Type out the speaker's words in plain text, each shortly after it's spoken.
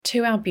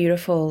To our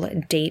beautiful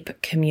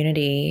deep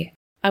community,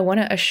 I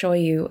want to assure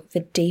you the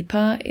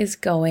deeper is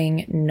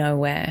going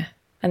nowhere.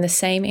 And the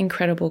same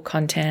incredible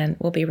content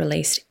will be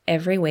released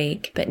every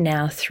week, but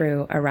now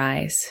through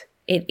Arise.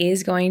 It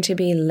is going to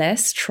be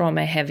less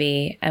trauma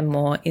heavy and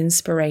more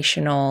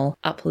inspirational,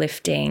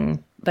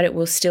 uplifting, but it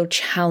will still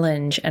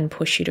challenge and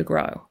push you to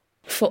grow.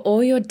 For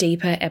all your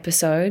deeper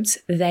episodes,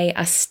 they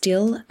are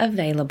still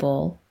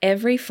available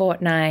every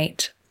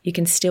fortnight. You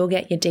can still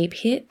get your deep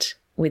hit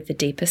with the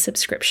deeper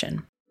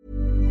subscription.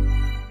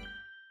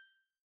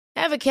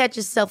 Ever catch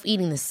yourself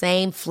eating the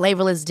same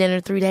flavorless dinner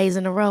 3 days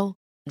in a row?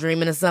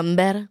 Dreaming of something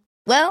better?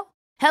 Well,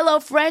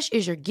 HelloFresh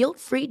is your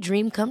guilt-free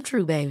dream come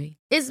true, baby.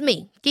 It's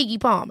me, Keke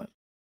Palmer.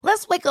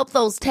 Let's wake up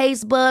those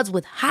taste buds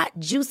with hot,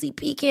 juicy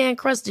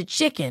pecan-crusted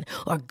chicken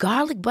or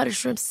garlic butter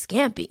shrimp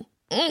scampi.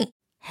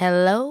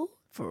 Hello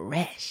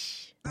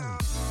Fresh.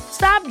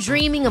 Stop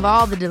dreaming of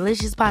all the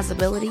delicious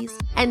possibilities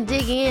and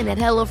dig in at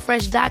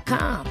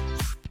HelloFresh.com.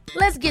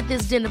 Let's get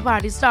this dinner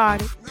party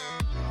started.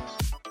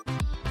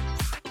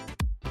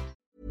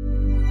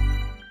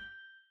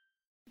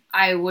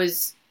 I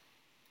was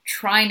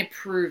trying to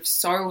prove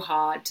so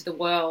hard to the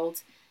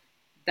world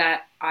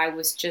that I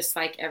was just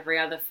like every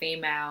other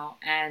female.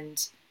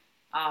 And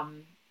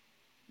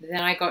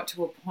then I got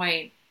to a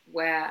point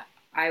where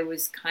I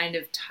was kind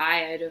of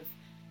tired of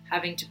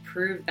having to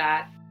prove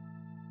that.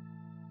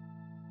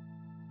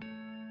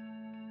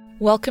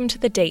 Welcome to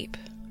The Deep.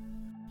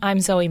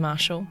 I'm Zoe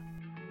Marshall.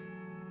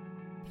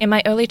 In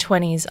my early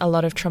 20s, a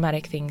lot of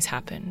traumatic things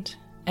happened.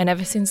 And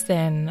ever since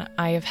then,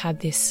 I have had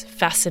this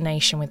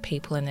fascination with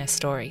people and their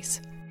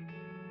stories.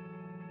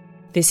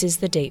 This is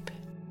The Deep.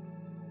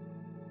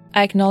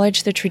 I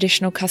acknowledge the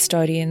traditional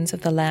custodians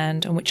of the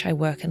land on which I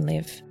work and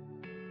live,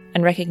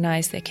 and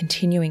recognise their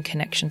continuing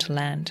connection to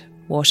land,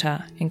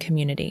 water, and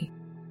community.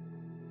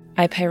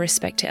 I pay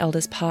respect to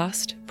elders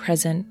past,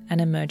 present,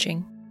 and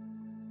emerging.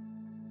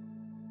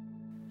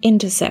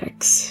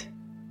 Intersex.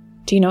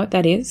 Do you know what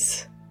that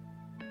is?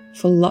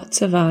 For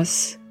lots of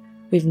us,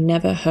 we've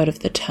never heard of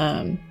the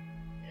term.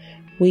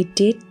 We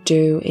did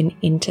do an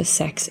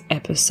intersex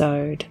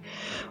episode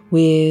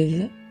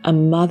with a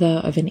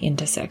mother of an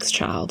intersex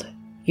child.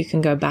 You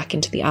can go back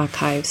into the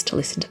archives to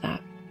listen to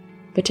that.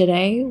 But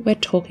today we're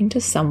talking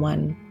to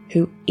someone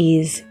who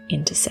is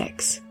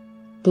intersex.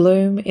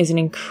 Bloom is an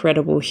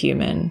incredible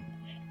human,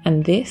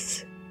 and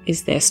this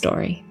is their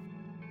story.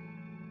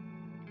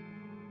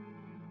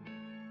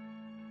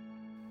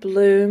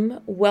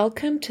 Bloom,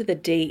 welcome to The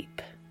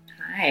Deep.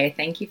 Hi,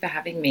 thank you for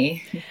having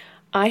me.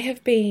 I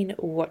have been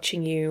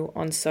watching you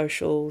on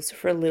socials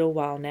for a little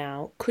while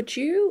now. Could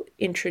you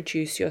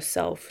introduce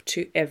yourself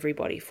to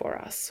everybody for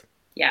us?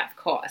 Yeah, of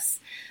course.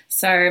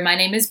 So my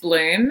name is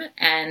Bloom,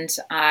 and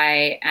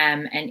I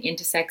am an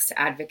intersex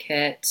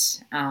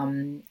advocate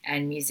and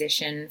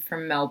musician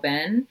from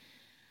Melbourne.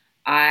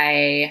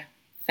 I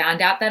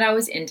found out that I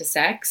was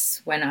intersex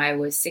when I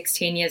was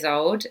 16 years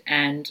old,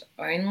 and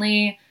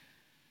only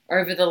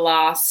over the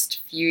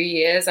last few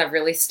years, I've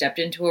really stepped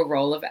into a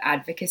role of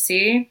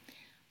advocacy.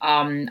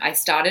 I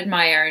started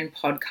my own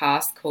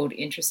podcast called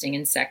Interesting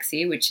and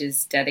Sexy, which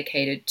is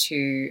dedicated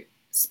to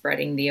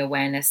spreading the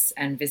awareness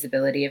and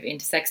visibility of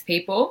intersex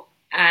people.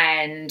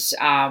 And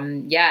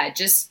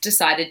just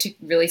decided to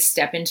really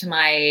step into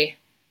my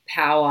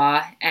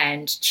power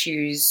and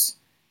choose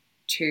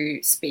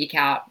to speak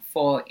out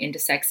for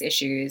intersex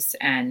issues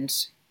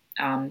and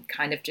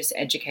kind of just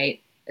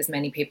educate as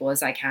many people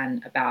as I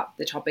can about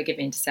the topic of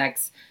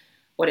intersex,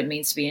 what it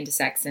means to be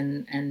intersex,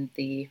 and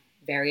the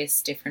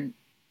various different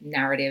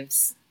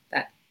narratives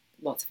that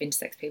lots of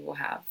intersex people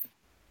have.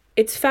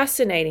 It's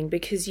fascinating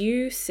because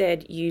you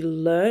said you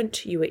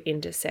learnt you were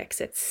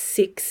intersex at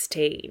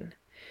 16.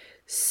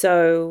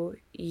 So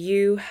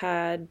you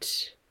had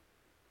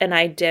an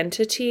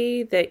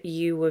identity that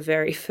you were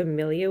very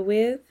familiar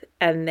with.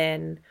 And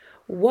then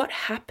what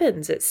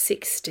happens at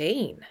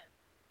 16?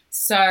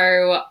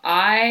 So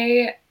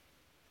I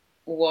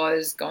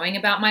was going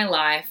about my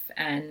life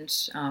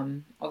and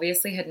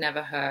obviously had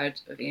never heard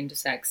of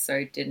intersex,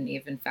 so didn't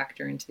even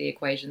factor into the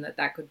equation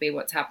that could be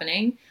what's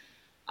happening.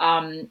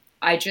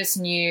 I just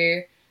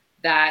knew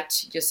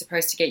that you're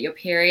supposed to get your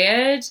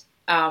period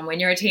when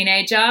you're a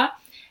teenager,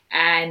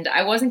 and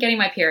I wasn't getting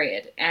my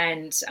period.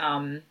 And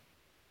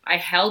I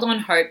held on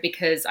hope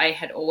because I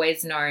had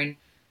always known,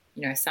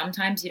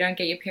 sometimes you don't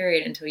get your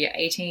period until you're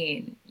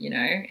 18,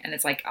 and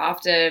it's like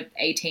after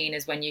 18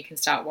 is when you can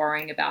start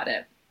worrying about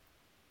it.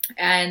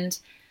 And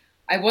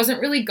I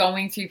wasn't really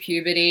going through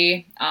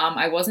puberty.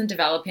 I wasn't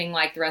developing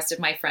like the rest of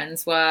my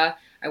friends were.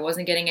 I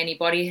wasn't getting any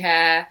body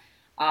hair.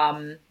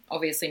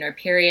 Obviously no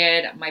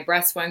period. My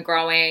breasts weren't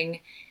growing.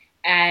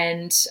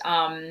 And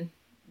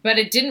but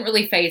it didn't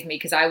really faze me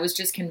because I was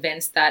just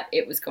convinced that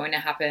it was going to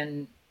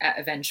happen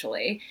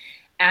eventually.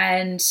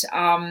 And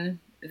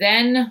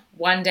then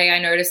one day I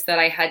noticed that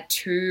I had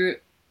 2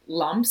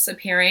 lumps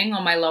appearing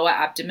on my lower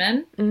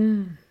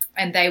abdomen.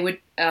 And they would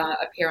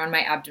appear on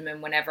my abdomen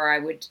whenever I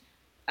would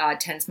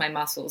tense my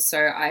muscles. So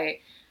I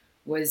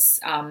was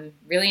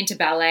really into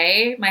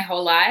ballet my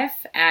whole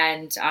life.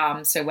 And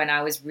so when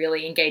I was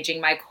really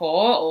engaging my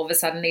core, all of a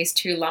sudden these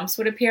two lumps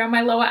would appear on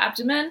my lower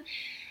abdomen.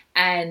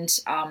 And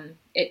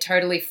it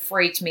totally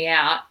freaked me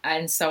out.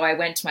 And so I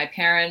went to my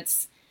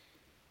parents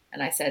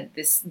and I said,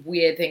 this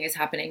weird thing is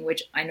happening,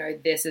 which I know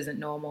this isn't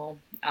normal.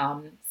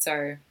 So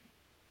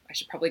I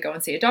should probably go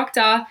and see a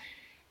doctor.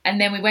 And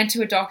then we went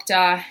to a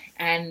doctor,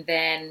 and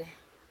then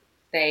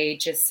they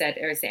just said,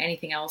 is there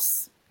anything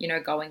else,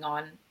 going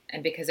on?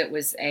 And because it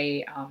was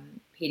a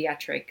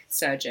pediatric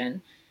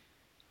surgeon,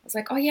 I was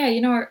like, oh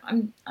yeah,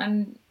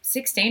 I'm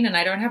 16 and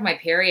I don't have my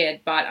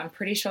period, but I'm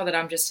pretty sure that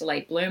I'm just a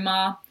late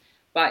bloomer.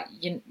 But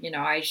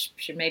I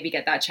should maybe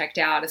get that checked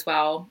out as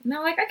well. And they're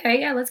like,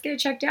 okay, yeah, let's get it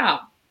checked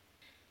out.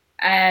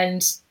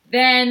 And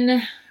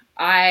then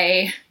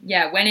I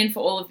went in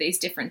for all of these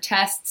different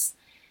tests.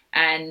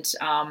 And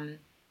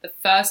the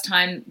first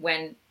time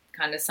when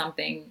kind of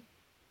something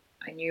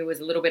I knew was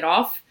a little bit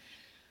off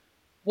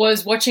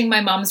was watching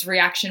my mum's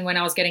reaction when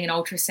I was getting an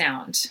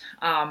ultrasound,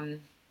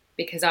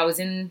 because I was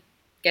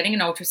getting an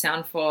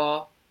ultrasound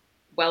for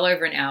well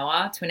over an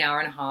hour to an hour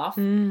and a half,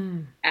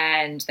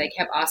 and they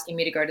kept asking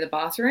me to go to the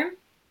bathroom,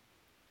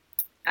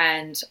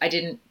 and I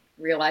didn't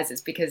realize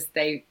it's because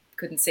they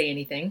couldn't see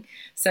anything,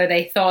 so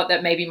they thought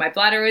that maybe my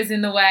bladder was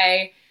in the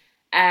way,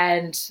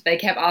 and they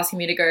kept asking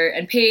me to go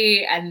and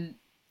pee, and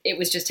it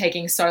was just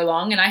taking so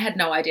long, and I had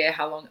no idea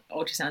how long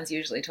ultrasounds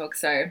usually took,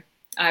 so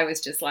I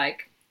was just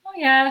like, oh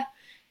yeah,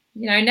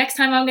 next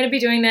time I'm going to be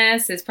doing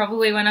this is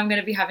probably when I'm going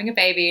to be having a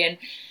baby. And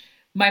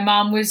my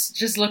mom was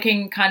just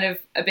looking kind of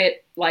a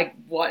bit like,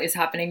 what is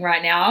happening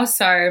right now?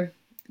 So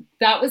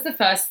that was the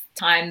first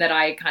time that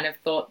I kind of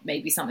thought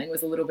maybe something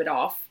was a little bit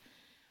off.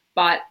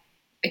 But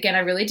again, I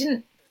really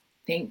didn't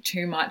think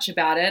too much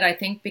about it. I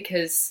think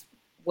because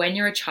when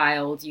you're a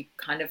child, you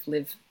kind of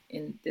live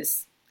in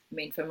this,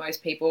 for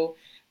most people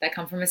that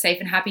come from a safe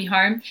and happy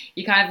home,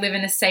 you kind of live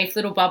in a safe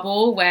little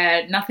bubble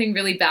where nothing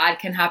really bad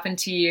can happen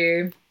to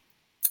you.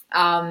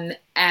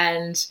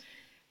 And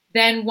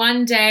then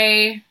one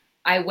day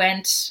I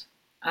went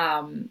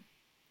to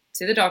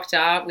the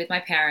doctor with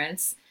my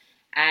parents,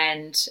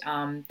 and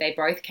they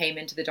both came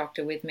into the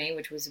doctor with me,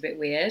 which was a bit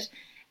weird.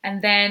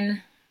 And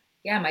then,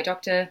 my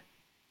doctor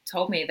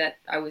told me that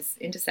I was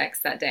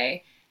intersex that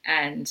day,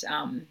 and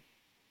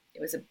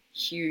it was a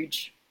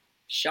huge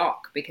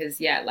shock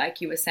because, like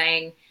you were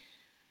saying,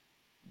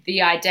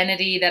 the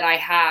identity that I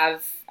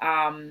have,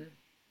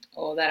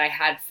 or that I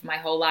had for my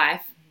whole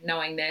life,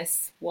 knowing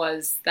this,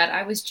 was that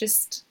I was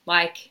just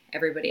like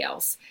everybody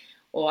else,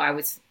 or I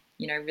was,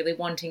 really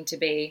wanting to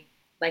be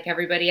like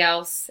everybody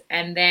else.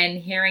 And then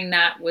hearing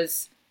that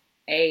was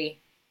a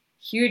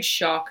huge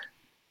shock,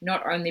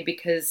 not only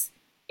because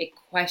it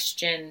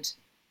questioned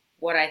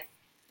what I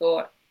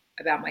thought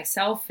about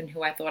myself and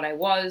who I thought I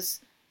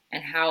was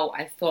and how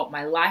I thought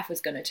my life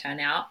was going to turn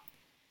out,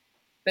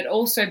 but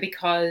also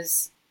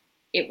because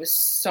it was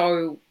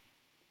so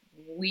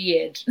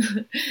weird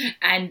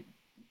and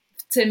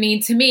to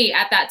me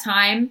at that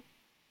time,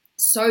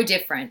 so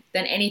different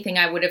than anything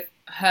I would have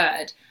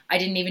heard. I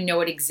didn't even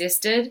know it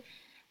existed.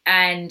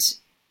 And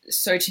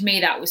so to me,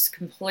 that was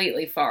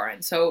completely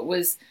foreign. So it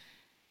was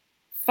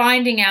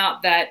finding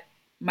out that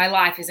my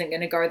life isn't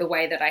going to go the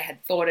way that I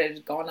had thought it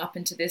had gone up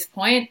until this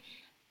point.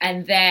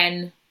 And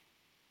then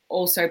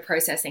also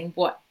processing,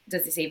 what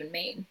does this even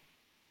mean?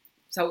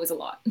 So it was a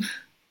lot.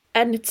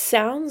 And it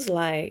sounds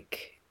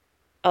like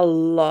a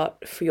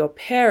lot for your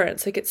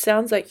parents. Like, it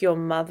sounds like your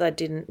mother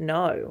didn't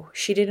know.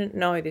 She didn't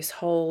know this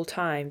whole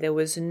time. There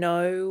was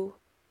no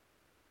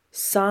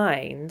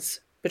signs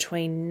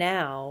between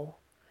now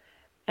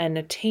and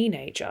a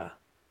teenager.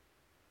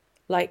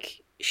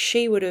 Like,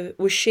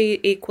 was she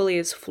equally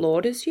as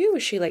flawed as you?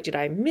 Was she like, did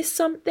I miss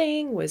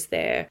something? Was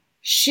there...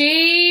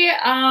 She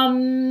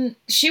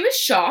was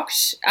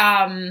shocked,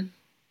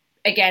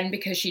 again,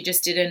 because she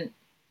just didn't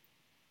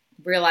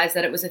realize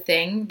that it was a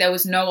thing. There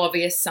was no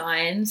obvious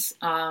signs.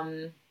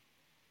 The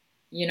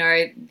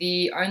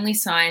only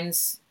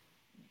signs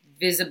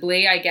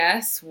visibly, I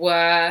guess,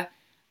 were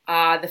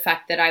the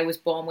fact that I was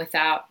born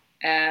without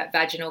a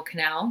vaginal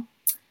canal.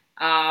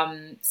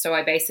 So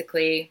I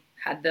basically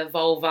had the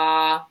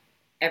vulva,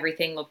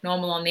 everything looked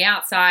normal on the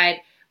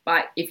outside,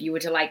 but if you were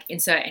to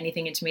insert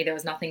anything into me, there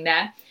was nothing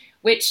there,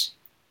 which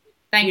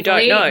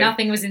thankfully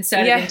nothing was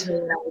inserted into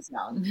me when I was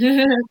young.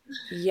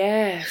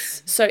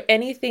 Yes. So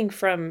anything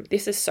from,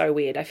 this is so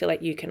weird. I feel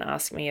like you can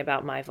ask me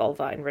about my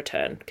vulva in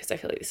return because I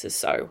feel like this is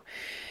so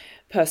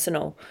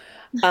personal.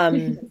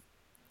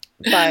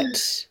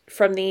 But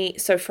from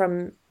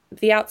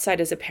the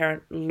outside as a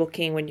parent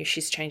looking when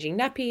she's changing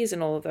nappies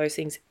and all of those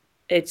things,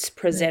 it's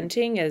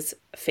presenting as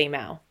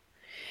female.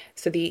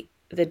 So the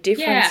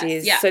difference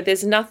is, so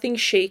there's nothing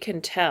she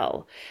can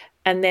tell.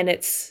 And then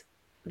it's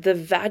the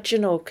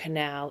vaginal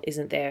canal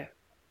isn't there.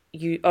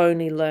 You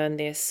only learn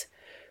this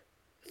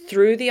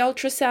through the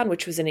ultrasound,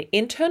 which was an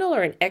internal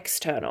or an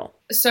external?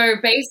 So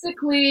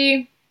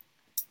basically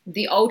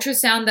the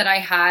ultrasound that I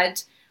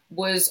had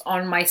was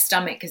on my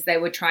stomach because they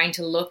were trying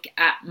to look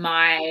at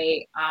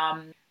my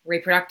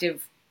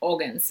reproductive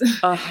organs.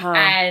 Uh-huh.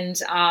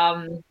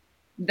 And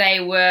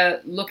they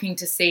were looking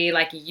to see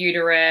like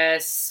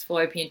uterus,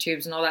 fallopian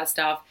tubes and all that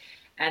stuff.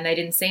 And they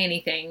didn't see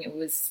anything. It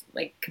was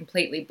like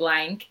completely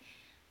blank.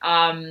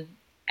 And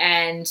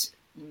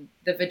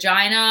the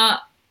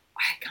vagina,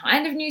 I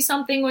kind of knew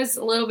something was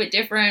a little bit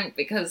different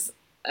because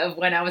of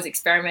when I was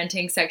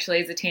experimenting sexually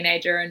as a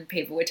teenager and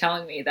people were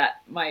telling me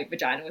that my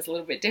vagina was a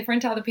little bit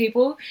different to other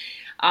people.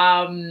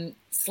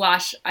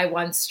 Slash, I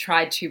once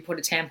tried to put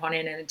a tampon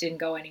in and it didn't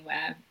go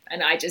anywhere.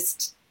 And I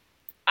just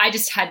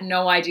had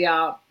no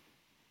idea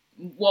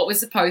what was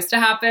supposed to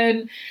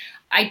happen.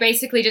 I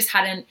basically just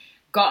hadn't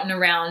gotten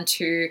around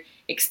to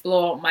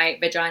explore my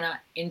vagina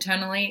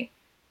internally.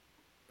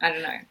 I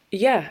don't know.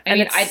 Yeah. I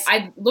mean,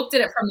 I looked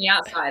at it from the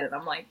outside and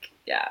I'm like,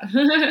 yeah.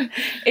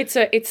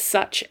 It's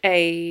such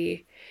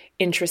a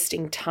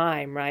interesting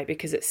time, right?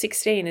 Because at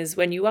 16 is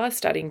when you are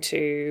starting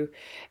to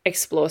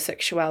explore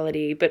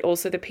sexuality, but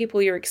also the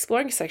people you're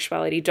exploring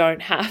sexuality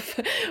don't have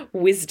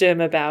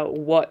wisdom about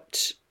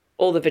what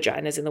all the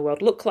vaginas in the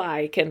world look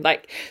like. And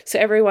like, so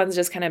everyone's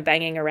just kind of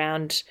banging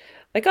around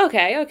like,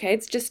 okay,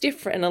 it's just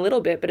different a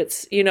little bit, but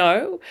it's,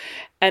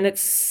 and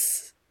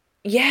it's,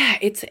 yeah,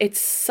 it's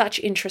such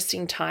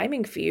interesting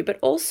timing for you, but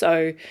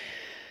also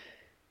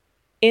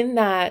in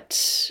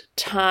that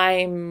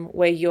time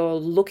where you're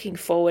looking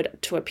forward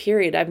to a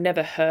period, I've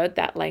never heard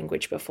that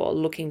language before,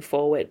 looking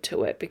forward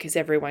to it, because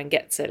everyone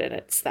gets it. And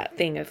it's that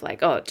thing of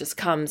like, oh, it just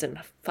comes and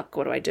fuck,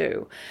 what do I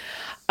do?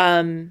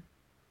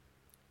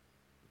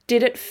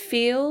 Did it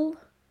feel,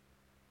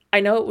 I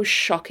know it was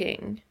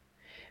shocking,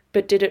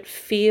 but did it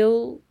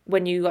feel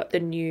when you got the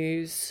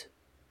news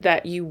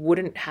that you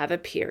wouldn't have a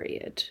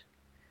period?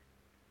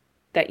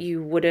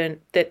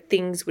 That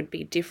things would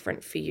be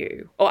different for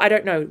you? Or I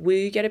don't know, will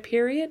you get a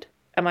period?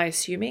 Am I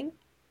assuming?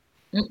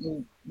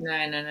 Mm-mm.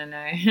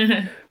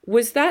 No.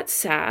 Was that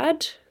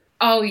sad?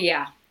 Oh,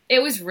 yeah.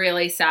 It was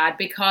really sad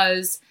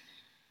because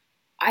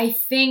I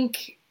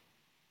think,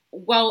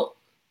 well,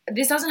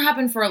 this doesn't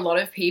happen for a lot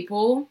of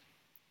people,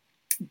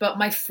 but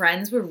my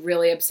friends were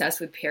really obsessed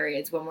with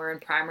periods when we were in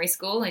primary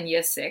school in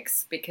year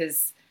 6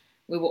 because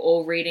we were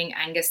all reading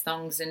Angus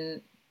Thongs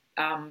and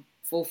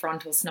Full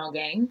Frontal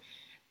Snogging.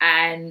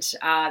 And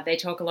they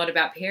talk a lot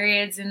about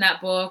periods in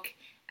that book.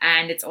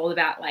 And it's all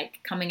about like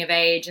coming of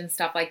age and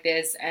stuff like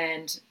this.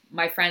 And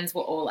my friends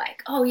were all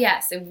like, oh, yeah,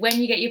 so when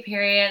you get your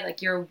period,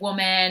 like you're a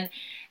woman.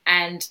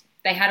 And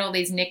they had all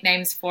these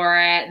nicknames for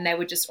it. And they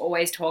would just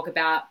always talk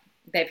about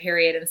their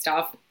period and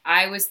stuff.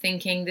 I was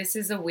thinking this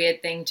is a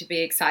weird thing to be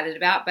excited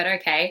about, but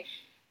okay.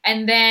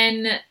 And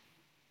then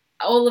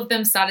all of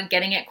them started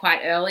getting it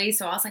quite early.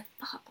 So I was like,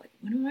 fuck, like,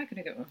 when am I going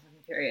to get my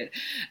period?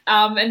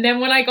 And then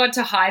when I got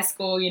to high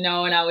school,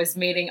 and I was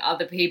meeting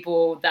other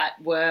people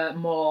that were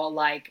more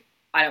like,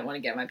 I don't want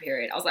to get my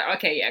period. I was like,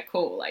 okay, yeah,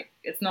 cool. Like,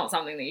 it's not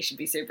something that you should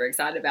be super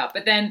excited about.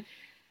 But then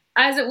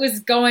as it was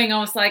going, I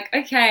was like,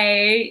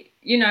 okay,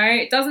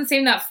 it doesn't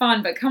seem that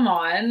fun, but come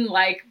on,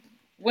 like,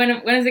 when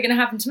is it going to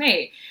happen to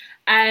me?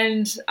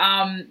 And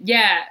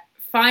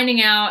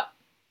finding out,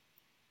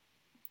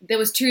 there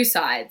was two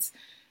sides.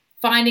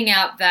 Finding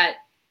out that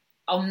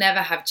I'll never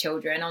have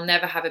children, I'll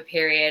never have a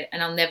period,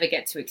 and I'll never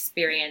get to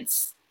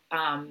experience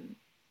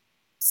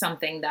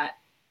something that,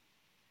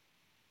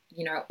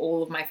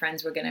 all of my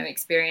friends were going to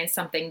experience,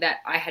 something that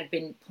I had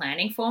been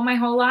planning for my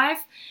whole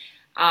life.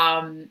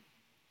 That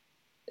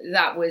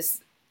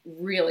was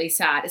really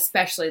sad,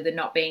 especially the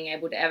not being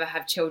able to ever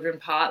have children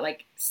part.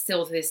 Like,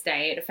 still to this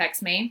day, it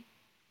affects me.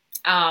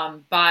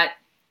 But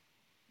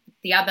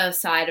the other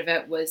side of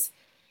it was,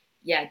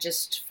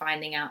 just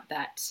finding out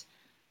that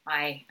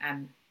I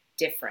am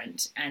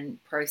different and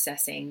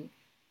processing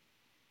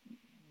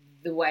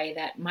the way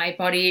that my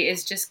body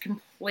is just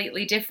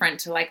completely different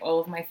to like all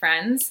of my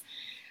friends.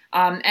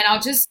 And I'll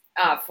just,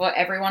 for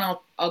everyone,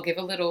 I'll give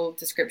a little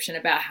description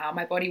about how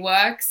my body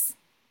works,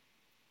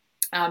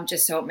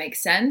 just so it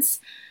makes sense.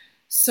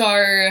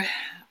 So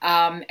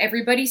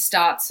everybody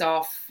starts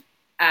off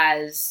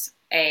as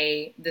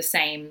the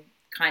same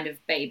kind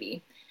of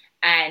baby.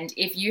 And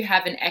if you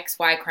have an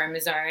XY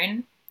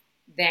chromosome,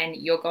 then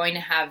you're going to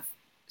have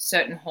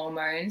certain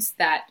hormones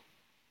that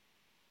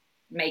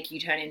make you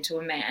turn into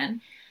a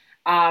man.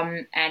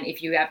 And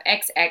if you have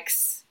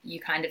XX, you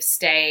kind of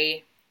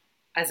stay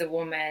as a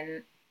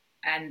woman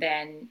and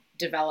then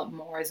develop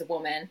more as a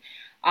woman.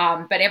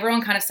 But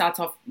everyone kind of starts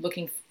off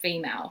looking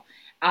female.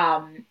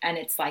 And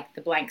it's like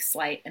the blank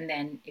slate. And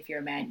then if you're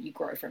a man, you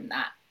grow from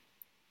that.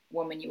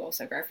 Woman, you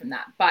also grow from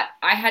that. But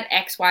I had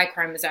XY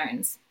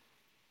chromosomes.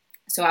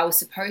 So I was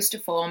supposed to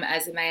form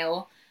as a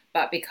male,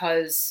 but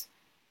because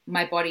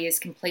my body is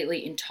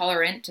completely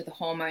intolerant to the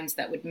hormones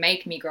that would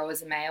make me grow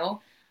as a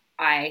male,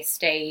 I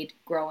stayed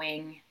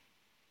growing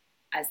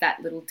as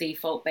that little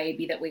default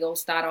baby that we all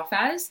start off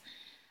as.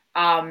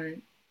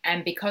 And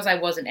because I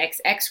wasn't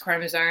XX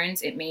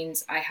chromosomes, it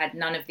means I had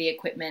none of the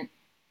equipment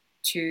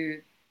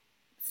to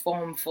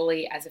form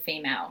fully as a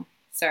female.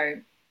 So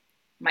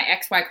my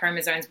XY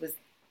chromosomes was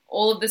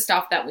all of the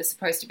stuff that was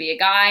supposed to be a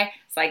guy.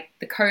 It's like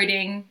the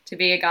coding to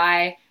be a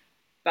guy,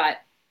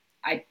 but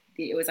I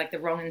it was like the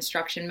wrong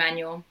instruction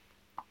manual.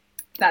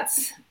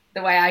 That's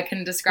the way I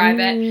can describe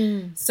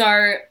it.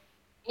 So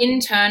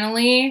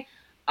internally,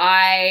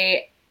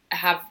 I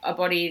have a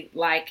body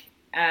like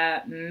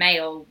a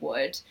male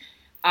would.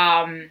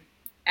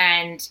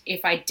 And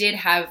if I did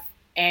have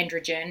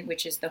androgen,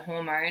 which is the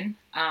hormone,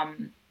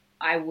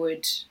 I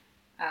would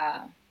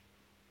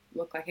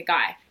look like a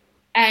guy.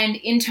 And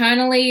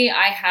internally,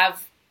 I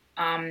have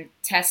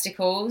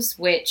testicles,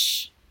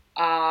 which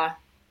are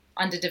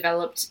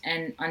underdeveloped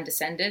and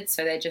undescended.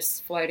 So they're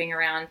just floating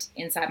around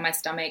inside my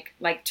stomach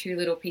like two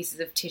little pieces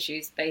of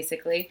tissues,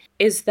 basically.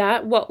 Is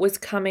that what was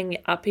coming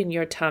up in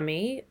your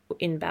tummy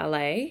in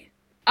ballet?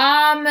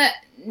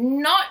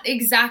 Not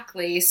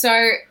exactly.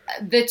 So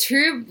the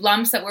two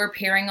lumps that were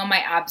appearing on my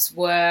abs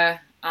were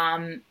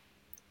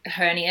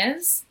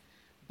hernias,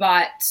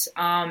 but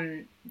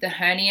the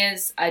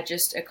hernias are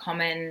just a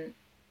common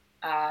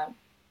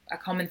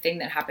thing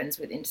that happens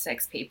with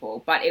intersex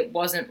people. But it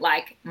wasn't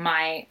like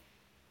my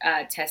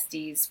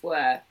testes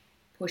were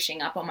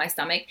pushing up on my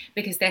stomach,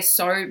 because they're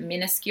so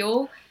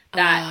minuscule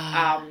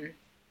that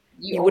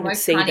you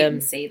almost can't even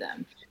see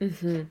them.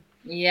 Mm-hmm.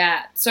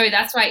 Yeah, so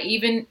that's why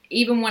even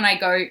when I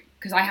go,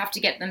 because I have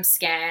to get them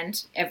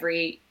scanned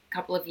every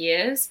couple of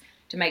years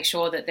to make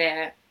sure that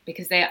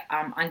because they're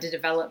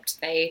underdeveloped,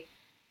 we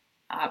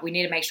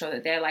need to make sure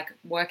that they're like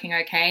working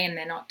okay and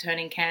they're not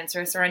turning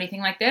cancerous or anything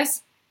like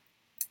this.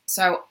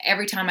 So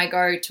every time I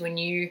go to a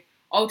new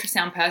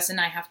ultrasound person,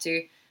 I have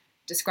to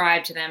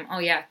describe to them, oh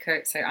yeah,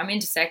 Kurt, so I'm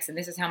intersex and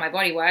this is how my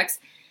body works.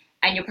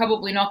 And you're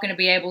probably not going to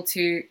be able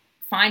to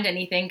find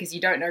anything because you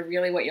don't know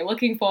really what you're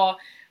looking for,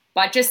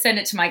 but just send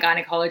it to my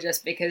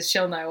gynecologist because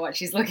she'll know what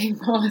she's looking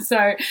for.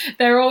 So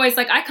they're always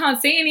like, I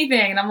can't see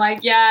anything. And I'm like,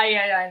 yeah,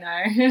 I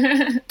know.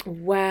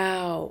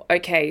 Wow.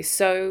 Okay,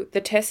 so the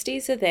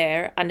testes are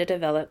there,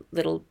 underdeveloped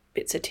little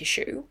bits of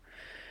tissue.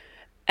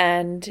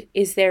 And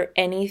is there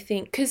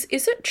anything, because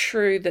is it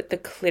true that the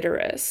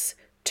clitoris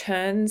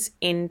turns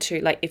into,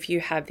 like if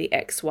you have the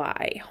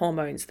XY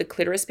hormones, the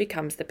clitoris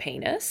becomes the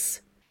penis?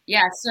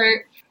 Yeah, so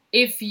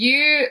if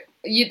you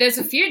there's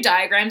a few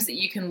diagrams that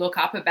you can look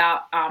up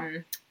about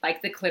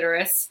like the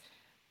clitoris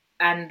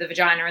and the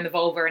vagina and the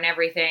vulva and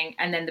everything,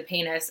 and then the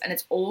penis, and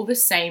it's all the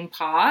same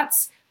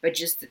parts but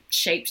just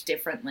shaped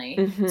differently.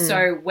 Mm-hmm.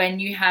 So when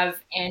you have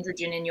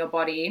androgen in your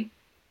body,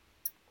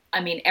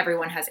 I mean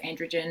everyone has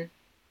androgen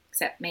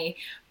except me,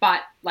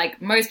 but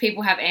like most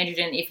people have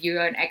androgen if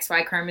you're an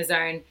XY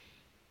chromosome.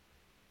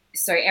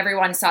 So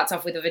everyone starts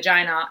off with a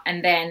vagina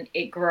and then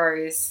it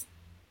grows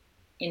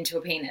into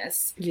a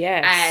penis.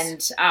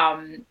 Yes.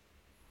 And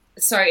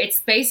so it's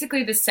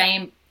basically the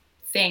same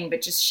thing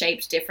but just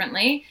shaped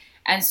differently.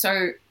 And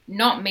so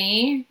not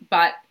me,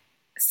 but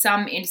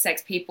some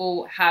intersex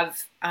people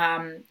have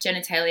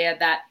genitalia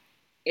that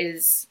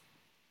is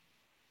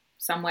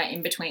somewhere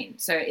in between.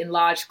 So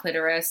enlarged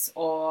clitoris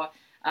or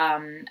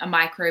a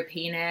micro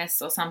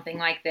penis or something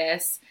like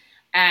this.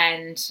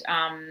 And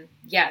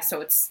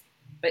so it's,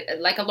 but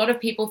like a lot of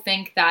people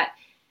think that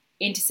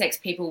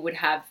intersex people would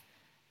have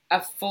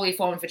a fully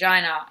formed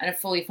vagina and a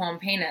fully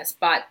formed penis,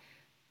 but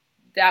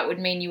that would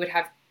mean you would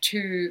have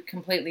two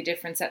completely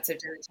different sets of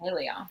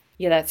genitalia.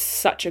 Yeah, that's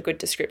such a good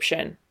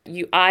description.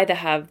 You either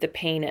have the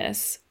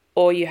penis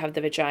or you have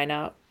the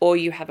vagina or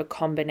you have a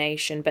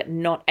combination, but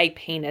not a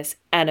penis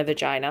and a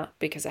vagina,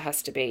 because it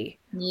has to be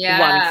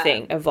one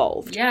thing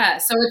evolved. Yeah,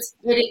 so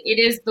it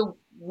is the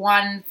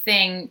one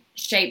thing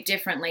shaped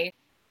differently.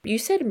 You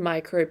said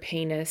micro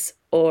penis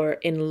or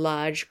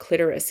enlarged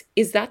clitoris.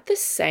 Is that the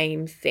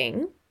same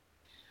thing?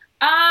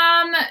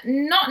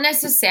 Not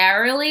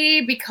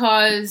necessarily,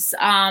 because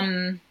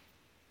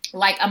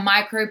like a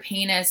micro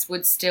penis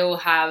would still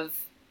have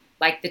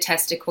like the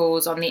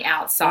testicles on the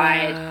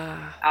outside,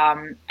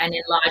 and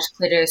enlarged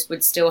clitoris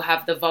would still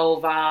have the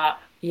vulva,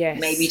 yes,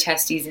 maybe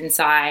testes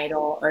inside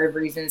or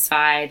ovaries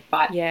inside,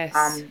 but yes,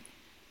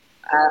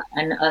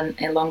 an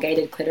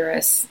elongated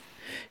clitoris.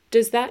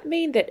 Does that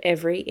mean that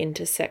every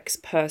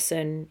intersex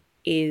person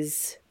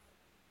is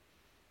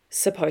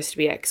supposed to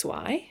be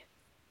XY?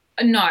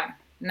 No,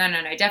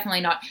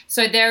 definitely not.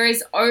 So there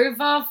is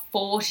over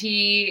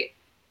 40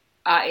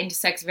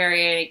 intersex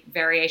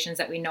variations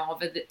that we know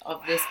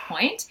of this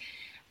point.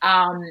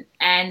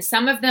 And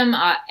some of them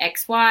are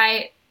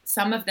XY,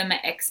 some of them are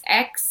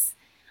XX,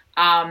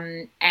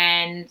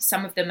 and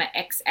some of them are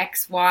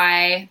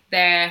XXY.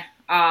 There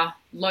are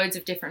loads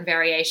of different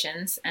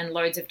variations and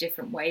loads of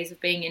different ways of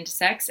being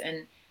intersex,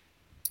 and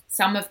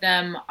some of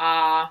them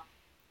are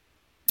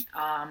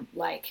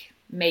like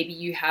maybe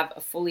you have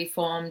a fully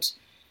formed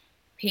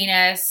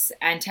penis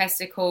and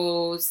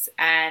testicles,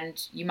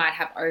 and you might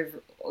have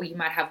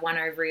one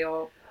ovary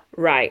or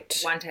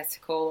one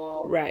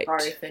testicle or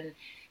both, and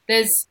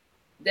there's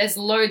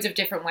loads of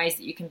different ways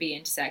that you can be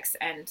intersex,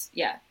 and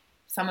yeah,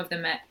 some of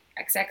them are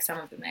XX, some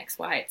of them are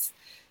XY,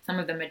 some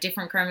of them are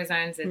different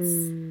chromosomes. It's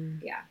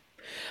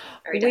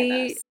very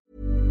diverse.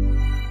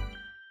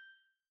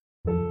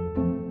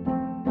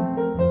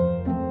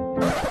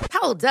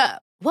 Hold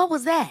up. What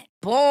was that?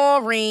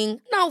 Boring.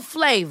 No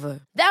flavor.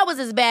 That was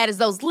as bad as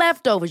those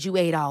leftovers you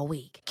ate all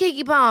week.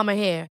 Keke Palmer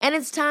here, and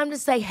it's time to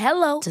say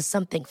hello to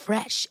something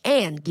fresh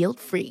and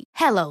guilt-free.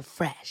 Hello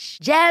Fresh.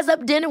 Jazz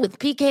up dinner with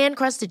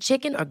pecan-crusted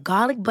chicken or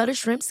garlic butter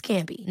shrimp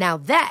scampi. Now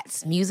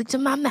that's music to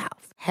my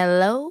mouth.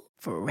 Hello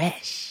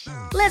Fresh.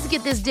 Let's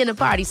get this dinner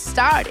party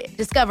started.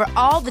 Discover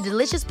all the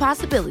delicious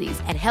possibilities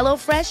at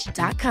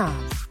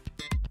hellofresh.com.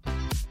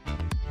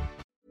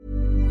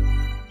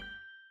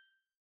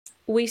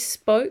 We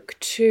spoke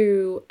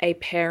to a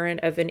parent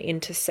of an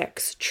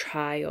intersex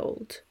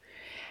child,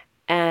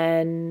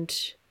 and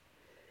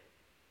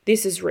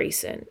this is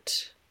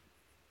recent.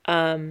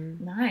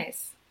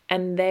 Nice.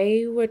 And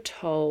they were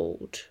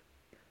told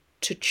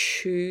to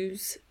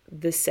choose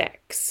the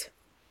sex,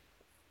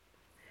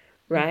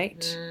 right?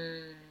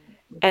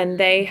 Mm-hmm. And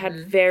they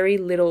had very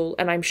little,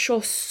 and I'm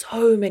sure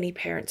so many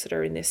parents that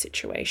are in this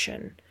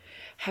situation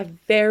have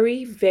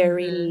very,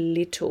 very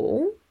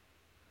little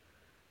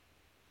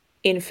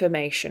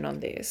information on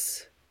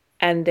this.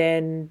 And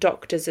then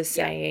doctors are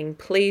saying,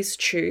 please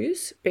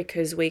choose,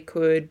 because we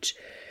could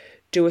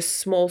do a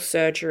small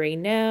surgery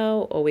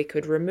now, or we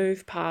could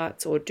remove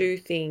parts or do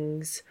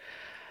things.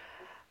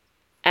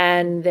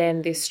 And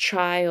then this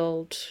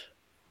child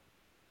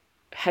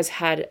has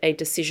had a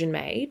decision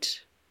made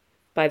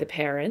by the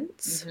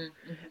parents,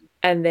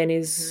 and then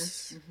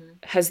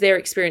has their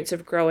experience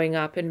of growing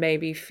up and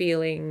maybe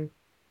feeling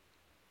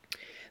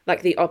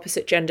like the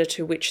opposite gender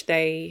to which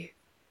they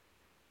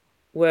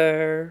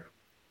were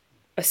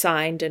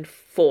assigned and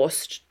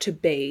forced to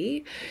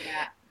be.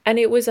 Yeah. And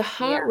it was a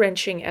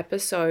heart-wrenching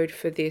episode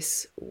for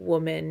this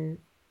woman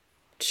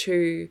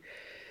to,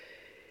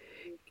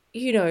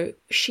 you know,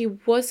 she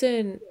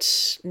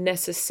wasn't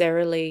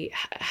necessarily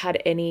had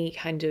any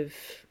kind of,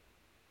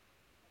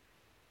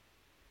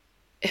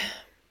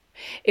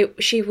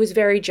 she was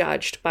very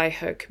judged by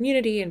her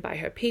community and by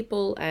her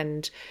people,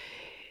 and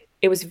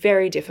it was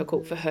very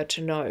difficult for her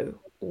to know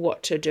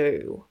what to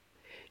do.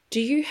 Do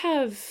you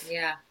have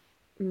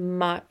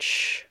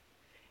much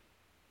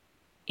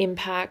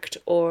impact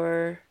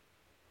or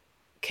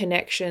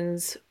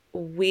connections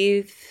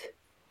with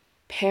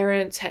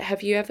parents?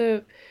 Have you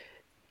ever,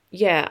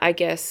 I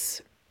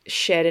guess,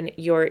 shared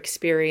your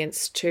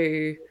experience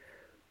to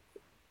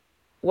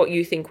what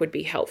you think would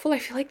be helpful? I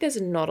feel like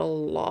there's not a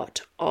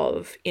lot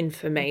of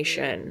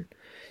information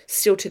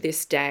still to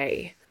this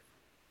day.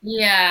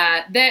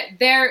 Yeah,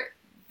 there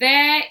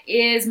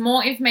is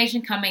more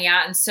information coming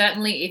out, and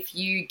certainly if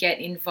you get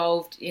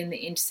involved in the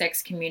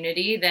intersex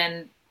community,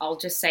 then I'll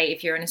just say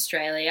if you're in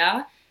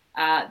Australia,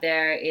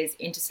 there is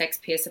Intersex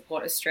Peer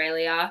Support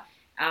Australia,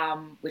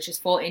 which is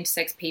for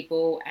intersex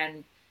people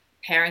and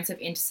parents of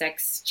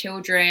intersex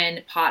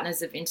children,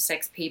 partners of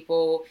intersex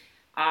people.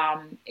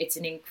 It's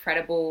an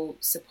incredible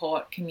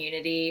support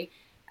community,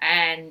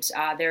 and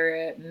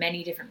there are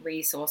many different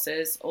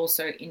resources.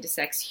 Also,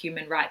 Intersex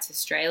Human Rights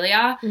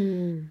Australia,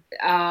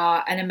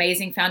 an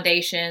amazing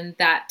foundation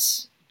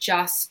that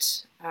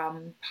just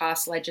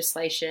passed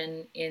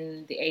legislation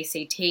in the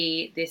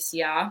ACT this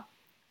year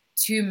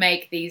to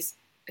make these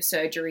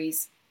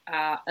surgeries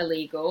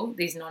illegal,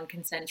 these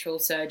non-consensual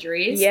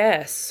surgeries.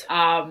 Yes.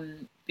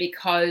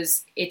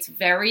 Because it's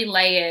very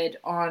layered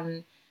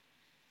on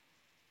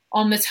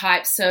the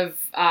types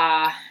of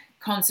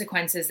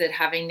consequences that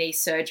having these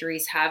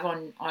surgeries have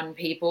on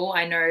people.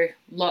 I know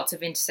lots of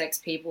intersex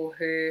people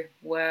who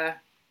were,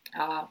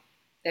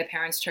 their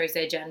parents chose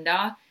their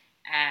gender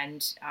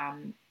and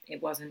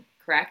it wasn't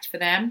correct for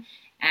them.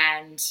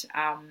 And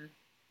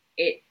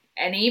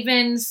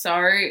even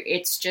so,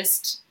 it's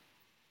just,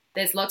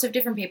 there's lots of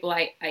different people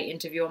I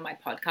interview on my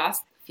podcast.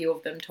 A few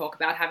of them talk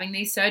about having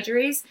these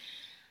surgeries.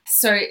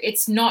 So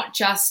it's not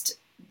just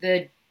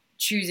the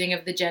choosing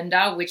of the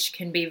gender, which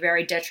can be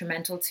very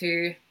detrimental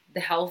to the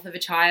health of a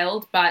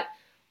child, but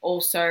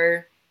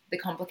also the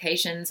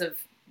complications of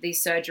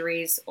these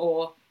surgeries,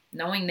 or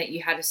knowing that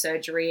you had a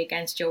surgery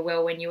against your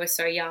will when you were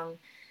so young.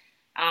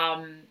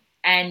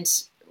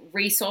 And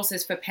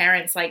resources for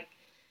parents, like,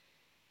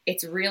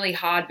 it's really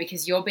hard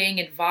because you're being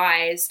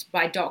advised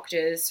by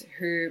doctors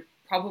who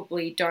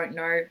probably don't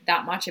know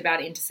that much about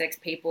intersex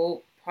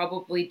people,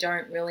 probably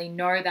don't really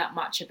know that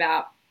much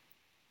about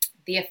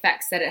the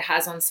effects that it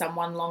has on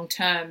someone long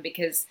term,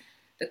 because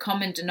the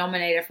common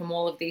denominator from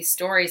all of these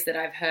stories that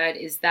I've heard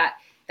is that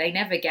they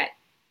never get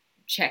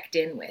checked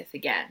in with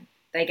again.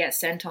 They get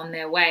sent on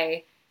their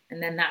way,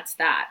 and then that's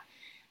that.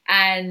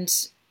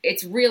 And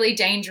it's really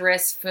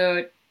dangerous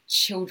for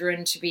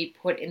children to be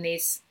put in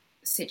these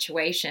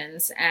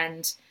situations.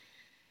 And,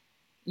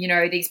 you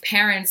know, these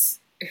parents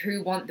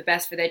who want the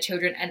best for their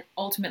children, and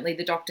ultimately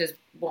the doctors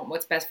want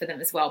what's best for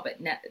them as well, but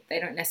they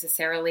don't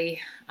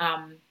necessarily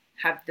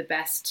have the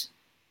best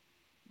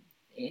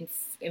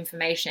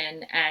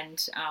information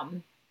and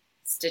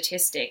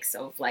statistics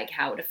of like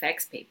how it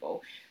affects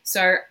people.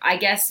 So I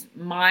guess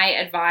my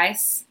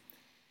advice,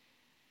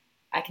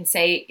 I can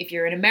say, if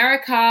you're in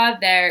America,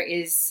 there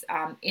is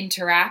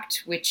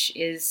Interact, which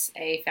is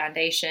a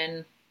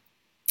foundation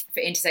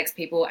for intersex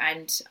people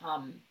and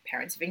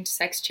parents of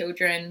intersex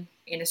children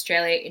in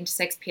Australia,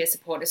 Intersex Peer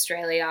Support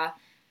Australia.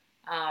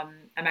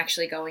 I'm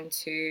actually going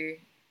to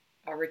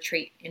a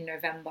retreat in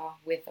November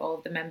with all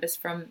of the members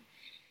from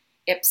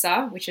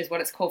IPSA, which is what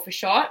it's called for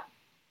short.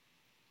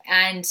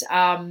 And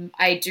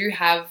I do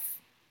have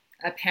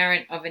a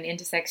parent of an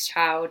intersex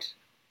child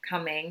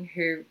coming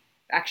who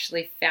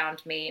actually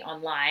found me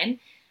online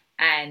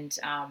and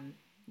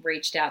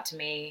reached out to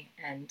me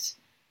and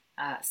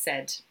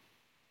said,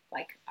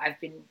 like, I've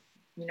been,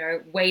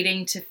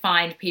 waiting to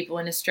find people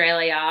in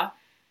Australia,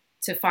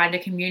 to find a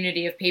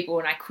community of people,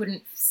 and I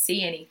couldn't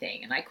see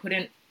anything, and I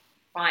couldn't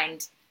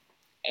find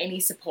any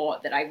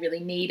support that I really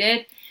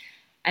needed.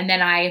 And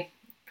then I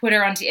put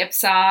her onto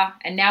IPSA,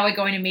 and now we're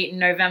going to meet in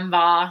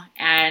November,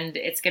 and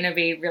it's going to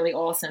be really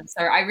awesome.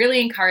 So I really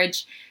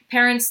encourage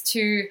parents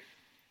to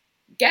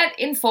get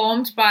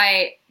informed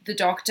by the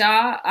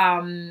doctor,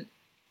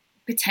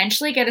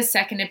 potentially get a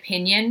second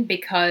opinion,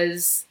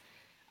 because,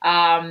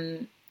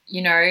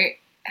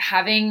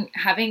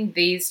 having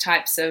these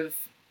types of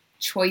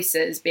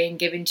choices being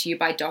given to you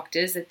by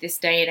doctors at this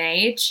day and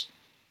age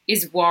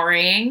is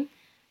worrying,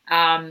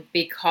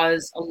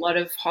 because a lot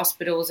of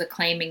hospitals are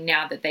claiming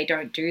now that they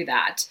don't do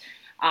that.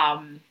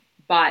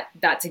 But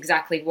that's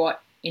exactly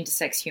what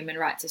Intersex Human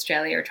Rights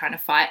Australia are trying to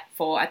fight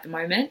for at the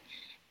moment.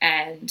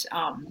 And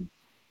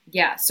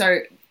so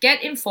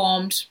get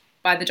informed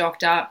by the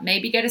doctor,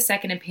 maybe get a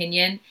second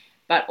opinion,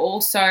 but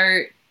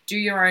also do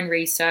your own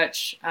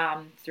research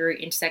through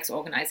intersex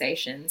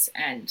organizations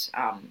and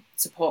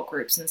support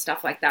groups and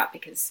stuff like that,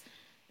 because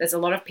there's a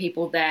lot of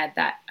people there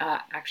that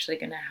are actually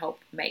going to help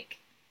make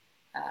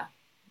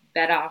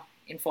better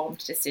informed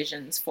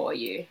decisions for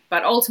you.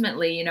 But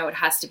ultimately, it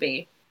has to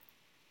be,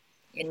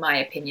 in my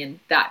opinion,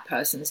 that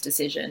person's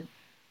decision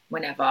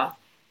whenever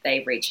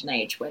they reach an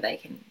age where they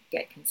can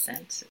get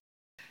consent.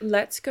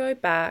 Let's go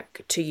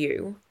back to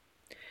you.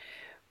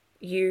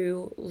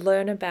 You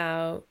learn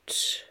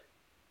about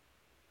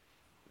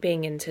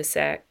being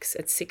intersex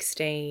at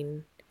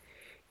 16.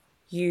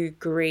 You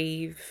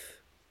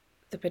grieve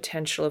the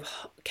potential of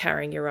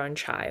carrying your own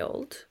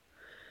child,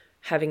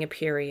 having a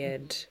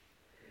period.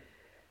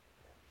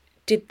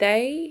 Did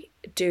they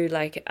do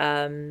like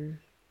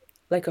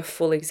a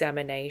full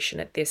examination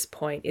at this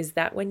point? Is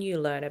that when you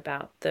learn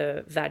about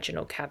the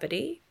vaginal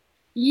cavity?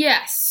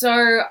 Yes.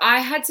 So I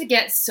had to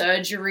get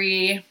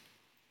surgery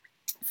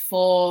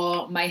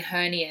for my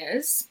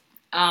hernias.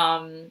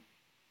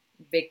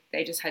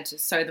 They just had to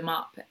sew them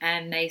up,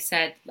 and they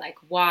said, like,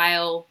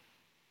 while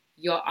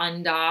you're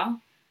under,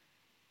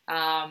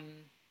 are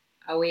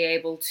we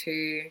able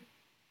to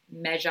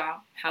measure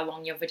how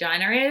long your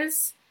vagina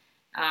is,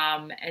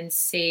 and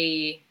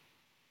see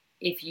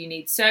if you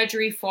need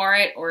surgery for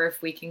it or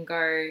if we can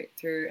go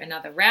through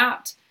another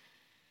route.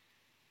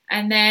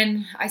 And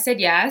then I said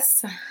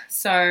yes.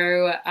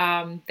 So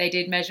they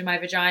did measure my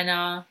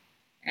vagina,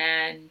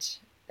 and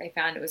they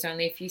found it was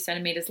only a few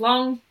centimeters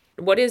long.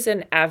 What is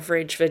an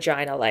average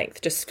vagina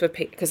length? Just for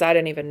because I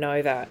don't even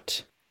know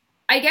that.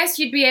 I guess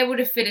you'd be able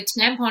to fit a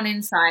tampon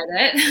inside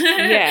it.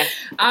 Yeah.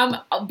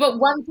 But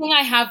one thing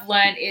I have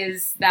learned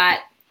is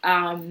that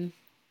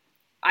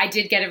I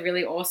did get a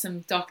really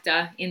awesome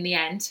doctor in the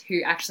end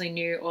who actually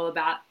knew all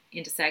about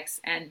intersex,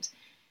 and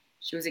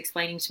she was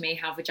explaining to me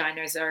how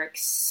vaginas are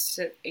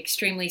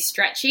extremely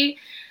stretchy,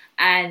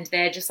 and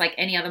they're just like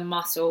any other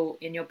muscle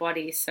in your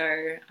body.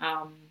 So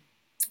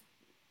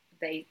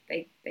they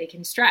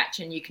can stretch,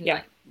 and you can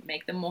like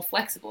make them more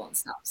flexible and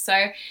stuff. So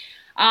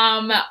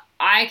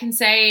I can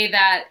say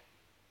that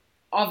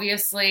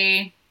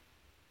obviously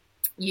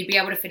you'd be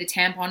able to fit a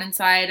tampon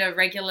inside a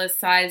regular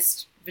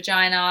sized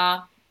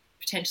vagina,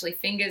 potentially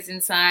fingers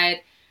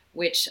inside,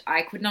 which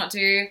I could not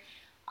do.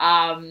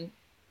 And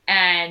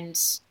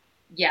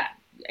yeah,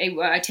 a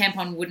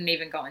tampon wouldn't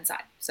even go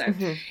inside. So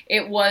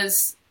it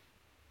was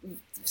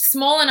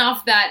small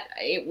enough that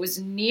it was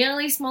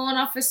nearly small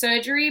enough for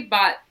surgery,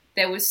 but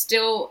there was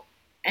still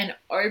an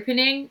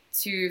opening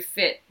to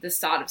fit the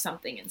start of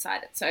something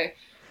inside it. So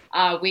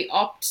we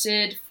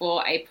opted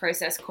for a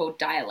process called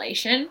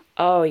dilation.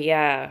 Oh,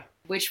 yeah.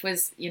 Which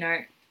was,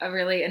 a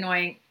really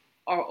annoying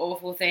or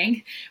awful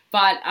thing.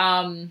 But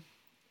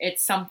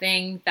it's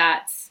something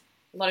that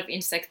a lot of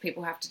intersex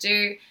people have to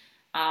do.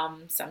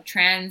 Some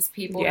trans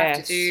people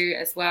have to do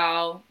as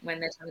well when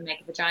they're trying to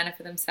make a vagina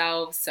for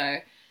themselves. So,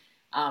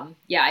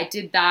 I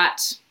did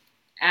that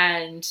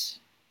and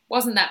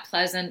wasn't that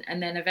pleasant.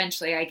 And then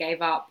eventually I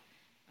gave up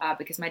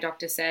because my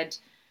doctor said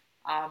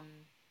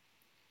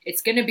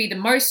it's going to be the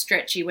most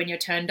stretchy when you're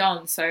turned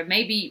on. So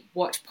maybe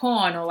watch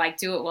porn or like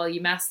do it while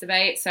you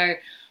masturbate. So I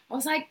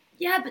was like,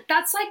 yeah, but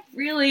that's like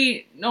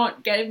really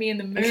not getting me in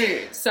the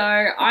mood. So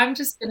I'm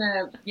just going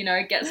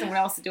to, get someone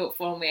else to do it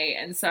for me.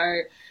 And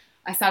so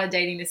I started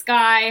dating this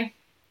guy,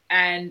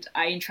 and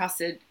I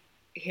entrusted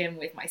him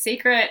with my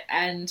secret.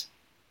 And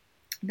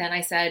then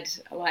I said,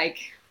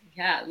 like,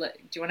 yeah, do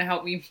you want to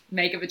help me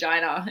make a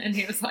vagina? And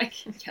he was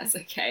like, yes,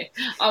 okay,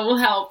 I will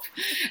help.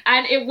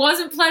 And it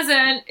wasn't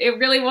pleasant. It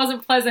really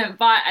wasn't pleasant.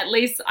 But at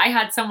least I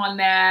had someone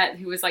there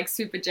who was like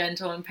super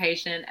gentle and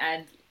patient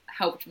and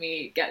helped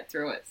me get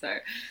through it. So,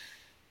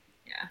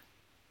 yeah.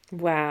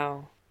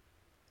 Wow.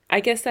 I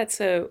guess that's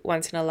a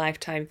once in a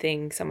lifetime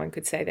thing someone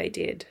could say they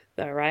did,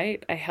 though,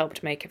 right? I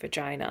helped make a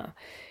vagina.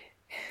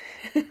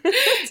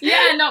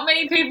 Yeah, not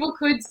many people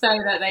could say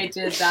that they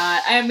did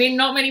that. I mean,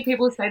 not many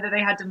people say that they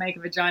had to make a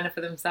vagina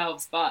for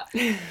themselves, but,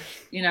 and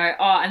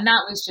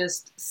that was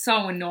just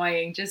so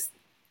annoying, just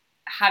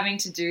having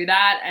to do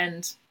that.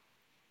 And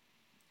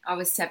I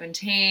was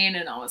 17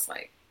 and I was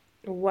like,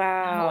 no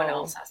one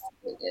else Wow. has to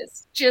do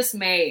this. Just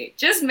me.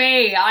 Just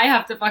me. I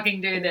have to fucking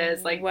do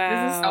this. Like,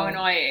 this is so Wow.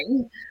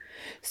 annoying.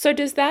 So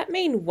does that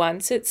mean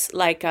once it's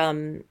like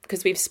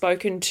because we've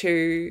spoken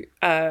to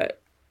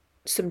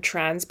some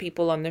trans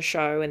people on the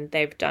show and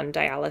they've done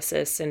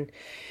dialysis and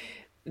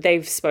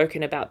they've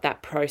spoken about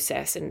that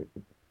process and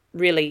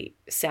really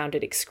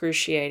sounded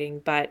excruciating,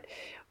 but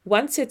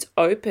once it's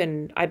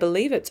open, I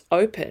believe it's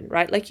open,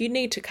 right? Like you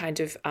need to kind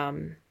of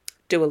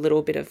do a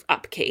little bit of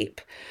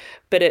upkeep,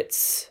 but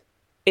it's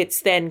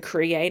then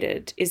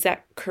created. Is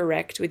that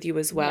correct with you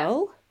as Yeah.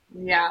 well?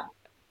 Yeah.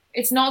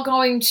 It's not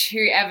going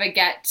to ever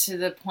get to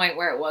the point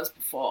where it was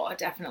before.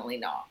 Definitely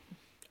not.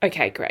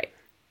 Okay, great.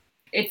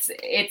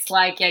 It's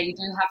like, yeah, you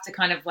do have to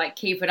kind of like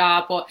keep it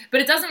up, but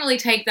it doesn't really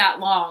take that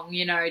long,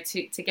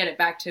 to get it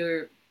back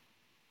to,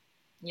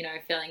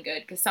 feeling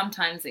good, because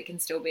sometimes it can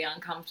still be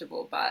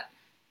uncomfortable, but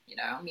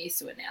I'm used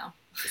to it now.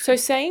 So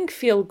saying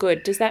feel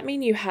good, does that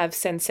mean you have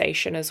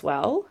sensation as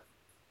well?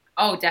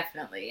 Oh,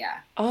 definitely, yeah.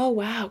 Oh,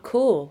 wow,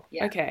 cool.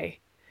 Yeah. Okay.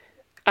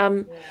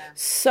 Yeah.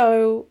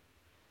 So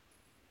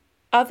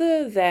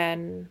other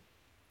than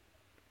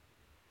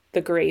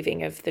the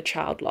grieving of the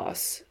child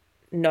loss,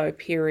 no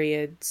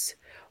periods,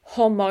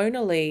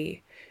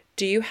 hormonally,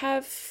 do you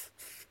have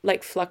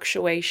like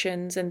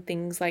fluctuations and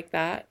things like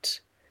that?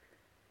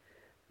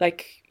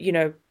 Like,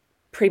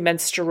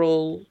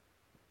 premenstrual,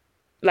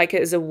 like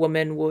as a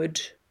woman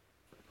would?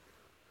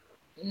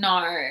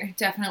 No,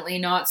 definitely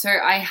not. So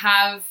I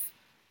have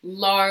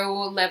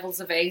low levels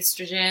of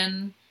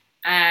estrogen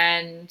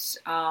and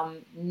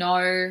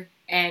no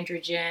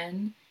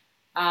androgen,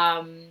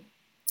 um,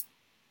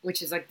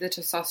 which is like the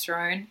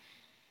testosterone.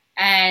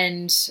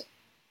 And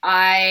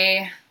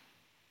I,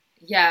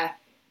 yeah,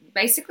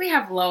 basically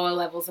have lower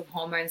levels of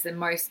hormones than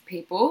most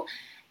people.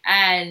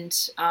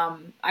 And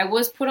I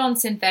was put on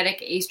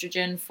synthetic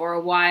estrogen for a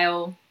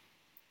while,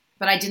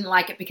 but I didn't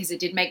like it because it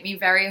did make me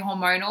very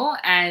hormonal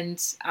and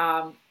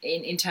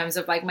in terms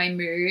of like my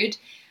mood.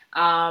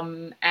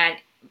 And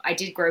I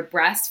did grow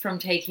breasts from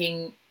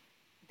taking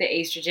the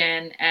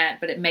estrogen,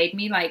 but it made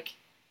me like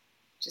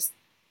just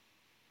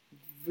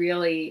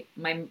really,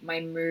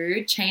 my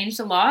mood changed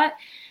a lot.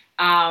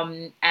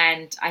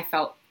 And I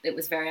felt it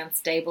was very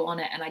unstable on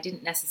it, and I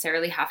didn't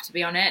necessarily have to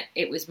be on it.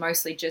 It was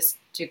mostly just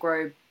to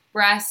grow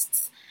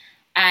breasts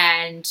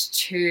and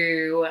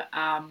to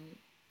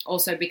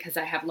also, because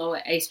I have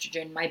lower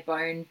estrogen, my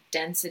bone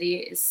density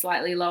is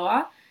slightly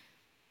lower.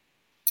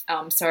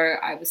 So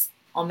I was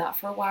on that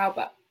for a while,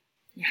 but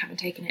I haven't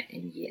taken it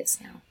in years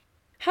now.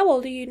 How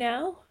old are you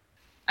now?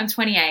 I'm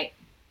 28.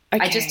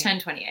 Okay. I just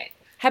turned 28.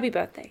 Happy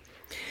birthday.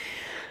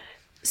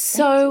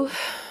 So,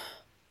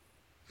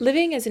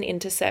 living as an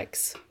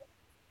intersex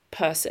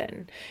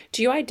person,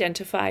 do you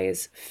identify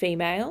as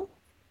female?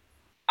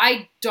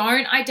 I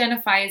don't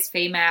identify as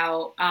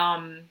female.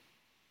 I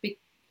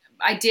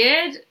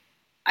did,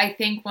 I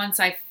think, once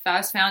I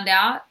first found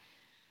out.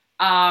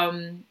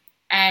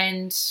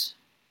 And,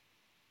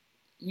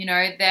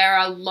 there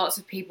are lots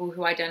of people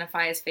who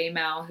identify as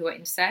female who are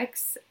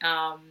intersex,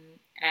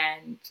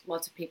 and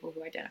lots of people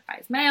who identify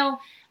as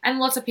male, and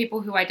lots of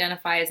people who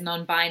identify as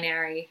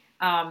non-binary.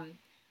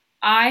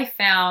 I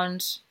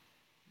found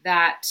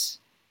that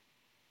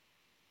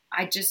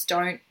I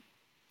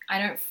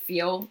don't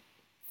feel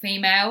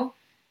female.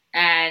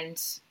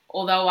 And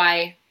although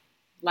I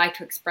like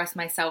to express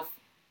myself,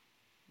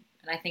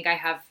 and I think I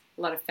have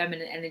a lot of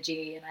feminine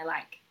energy and I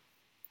like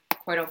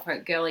quote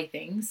unquote girly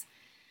things,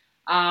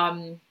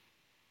 I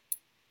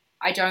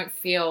don't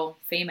feel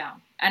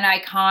female. And I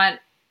can't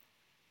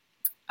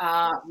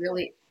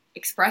really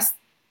express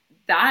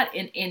that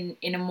in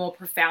a more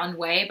profound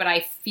way, but I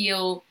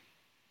feel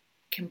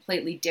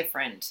completely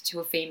different to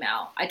a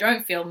female. I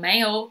don't feel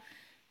male,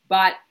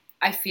 but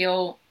I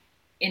feel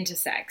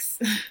intersex.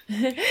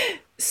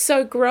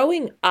 So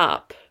growing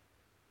up,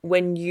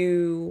 when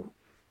you,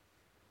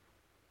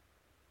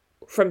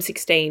 from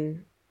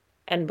 16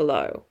 and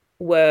below,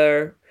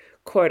 were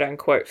quote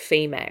unquote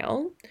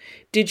female,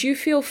 did you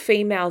feel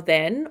female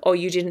then, or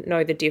you didn't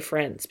know the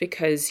difference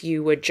because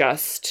you were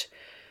just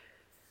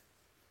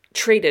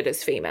treated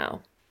as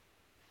female?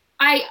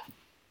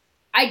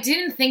 I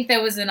didn't think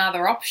there was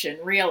another option,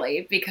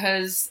 really,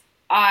 because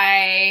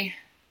I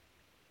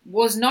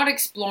was not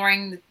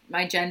exploring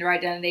my gender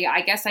identity.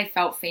 I guess I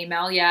felt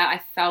female. Yeah, I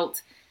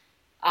felt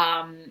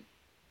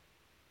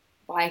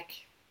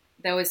like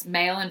there was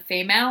male and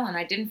female, and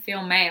I didn't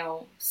feel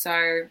male,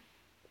 so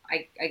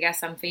I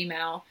guess I'm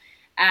female.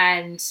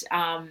 And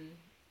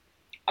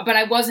but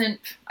I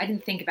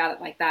didn't think about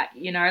it like that,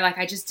 like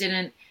I just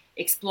didn't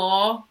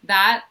explore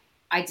that.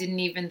 I didn't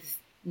even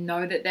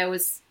know that there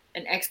was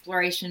an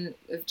exploration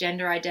of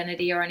gender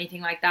identity or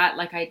anything like that.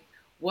 Like I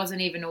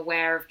wasn't even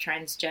aware of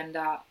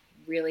transgender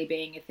really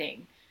being a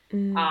thing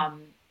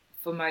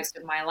for most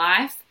of my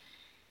life.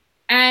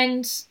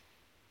 And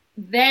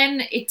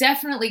then it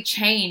definitely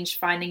changed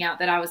finding out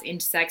that I was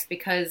intersex,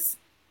 because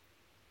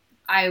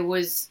I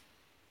was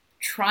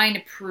trying to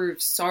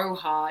prove so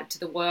hard to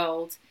the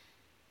world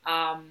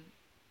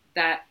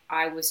that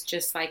I was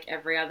just like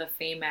every other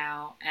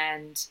female.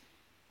 And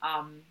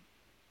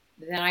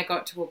then I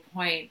got to a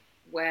point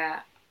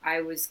where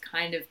I was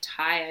kind of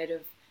tired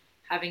of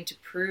having to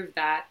prove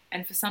that.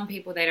 And for some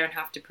people, they don't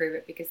have to prove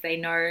it because they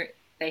know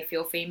they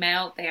feel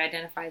female, they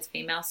identify as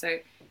female, so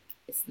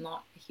it's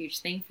not a huge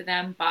thing for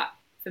them. But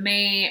for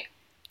me,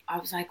 I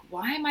was like,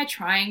 why am I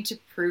trying to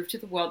prove to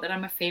the world that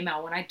I'm a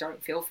female when I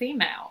don't feel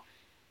female?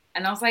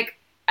 And I was like,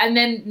 and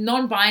then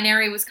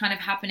non-binary was kind of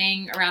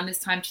happening around this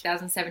time,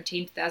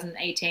 2017,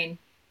 2018.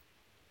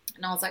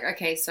 And I was like,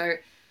 okay, so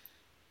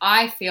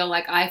I feel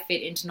like I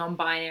fit into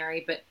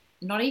non-binary, but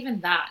not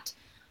even that.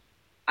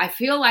 I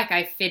feel like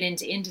I fit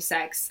into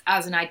intersex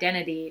as an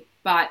identity,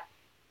 but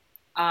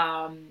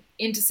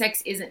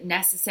intersex isn't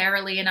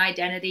necessarily an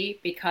identity,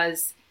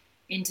 because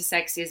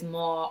intersex is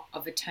more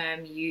of a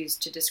term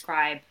used to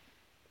describe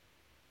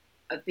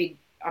a big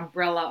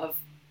umbrella of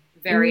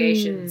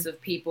variations of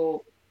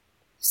people,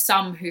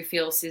 some who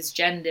feel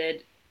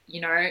cisgendered, you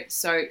know.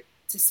 So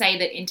to say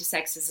that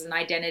intersex is an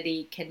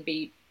identity can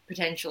be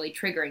potentially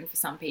triggering for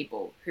some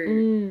people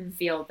who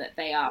feel that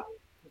they are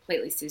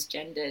completely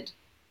cisgendered,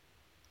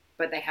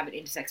 but they have an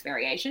intersex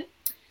variation.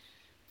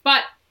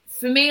 But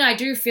for me, I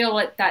do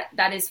feel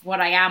that is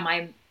what I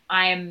am.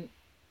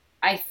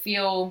 I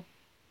feel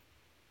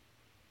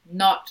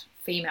not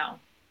female.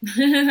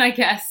 I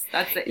guess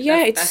that's it.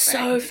 Yeah, That's it's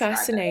so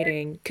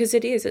fascinating, because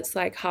it's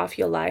like half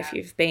your life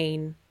you've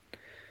been,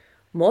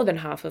 more than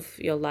half of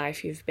your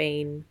life you've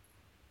been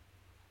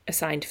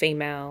assigned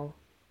female,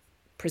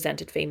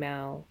 presented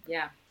female,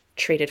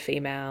 treated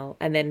female,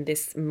 and then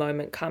this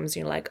moment comes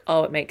and you're like,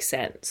 oh, it makes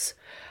sense.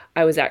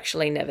 I was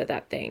actually never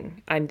that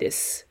thing. I'm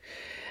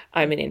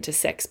an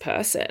intersex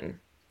person.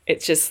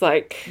 It's just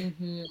like,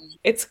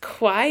 it's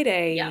quite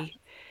a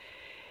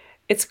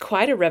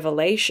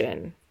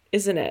revelation,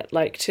 isn't it?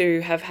 Like,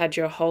 to have had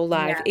your whole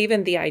life,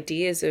 even the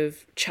ideas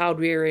of child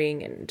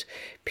rearing and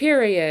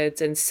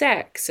periods and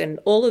sex and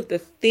all of the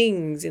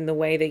things in the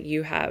way that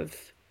you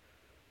have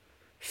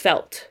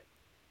felt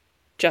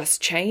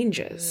just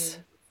changes.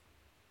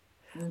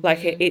 Like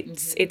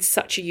it's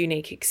such a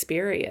unique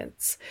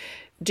experience.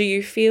 Do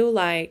you feel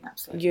like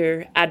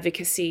your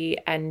advocacy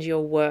and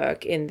your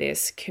work in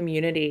this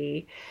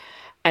community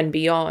and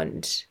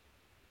beyond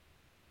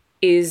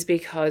is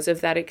because of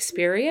that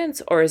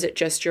experience, or is it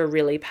just you're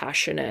really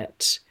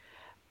passionate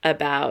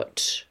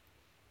about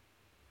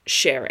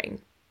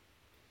sharing?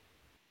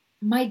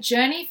 My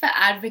journey for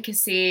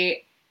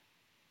advocacy,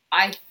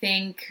 I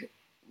think,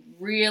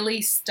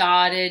 really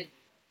started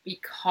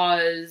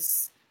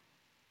because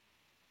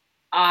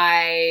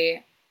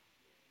I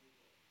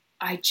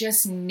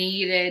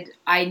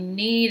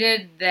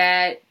needed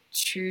there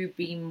to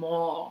be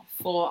more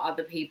for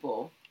other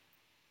people.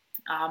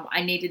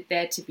 I needed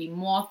there to be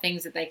more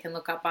things that they can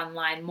look up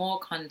online, more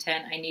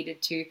content. I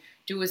needed to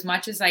do as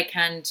much as I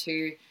can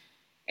to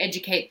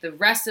educate the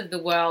rest of the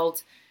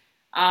world,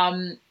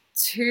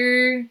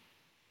 to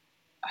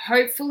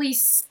hopefully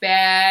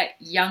spare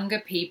younger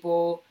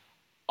people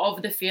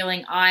of the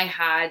feeling I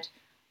had,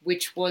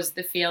 which was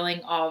the feeling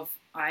of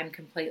I'm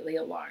completely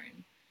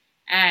alone.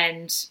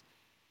 And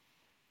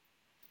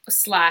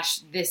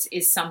 / this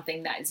is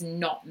something that is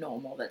not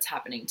normal that's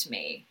happening to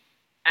me.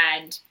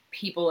 And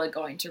people are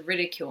going to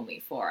ridicule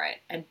me for it.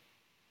 And,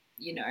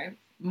 you know,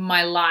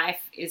 my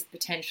life is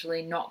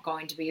potentially not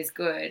going to be as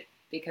good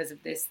because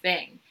of this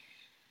thing.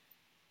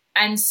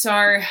 And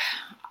so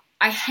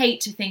I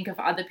hate to think of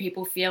other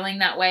people feeling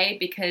that way,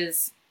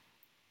 because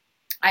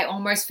I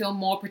almost feel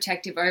more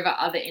protective over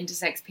other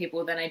intersex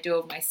people than I do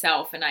of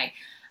myself. And I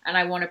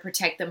want to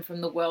protect them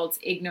from the world's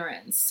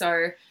ignorance.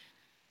 So,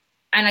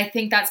 and I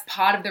think that's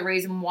part of the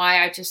reason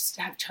why I just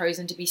have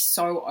chosen to be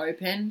so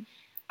open.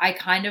 I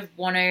kind of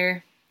want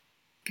to,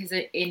 because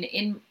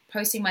in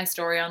posting my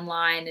story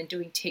online and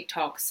doing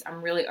TikToks,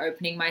 I'm really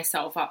opening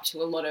myself up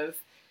to a lot of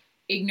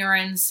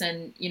ignorance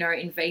and, you know,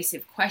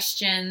 invasive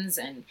questions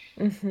and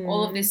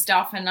all of this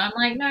stuff. And I'm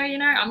like, no, you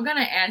know, I'm going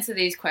to answer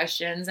these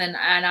questions and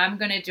I'm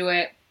going to do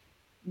it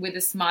with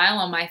a smile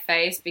on my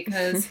face,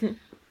 because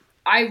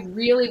I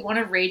really want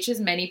to reach as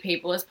many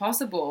people as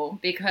possible.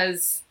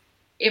 Because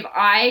if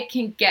I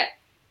can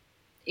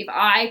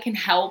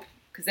help,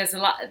 because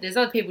there's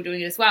other people doing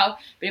it as well,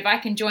 but if I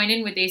can join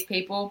in with these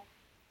people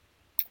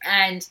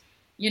and,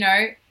 you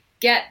know,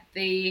 get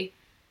the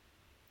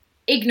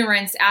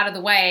ignorance out of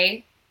the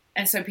way,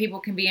 and so people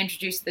can be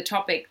introduced to the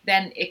topic,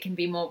 then it can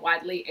be more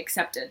widely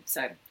accepted.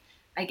 So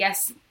I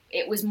guess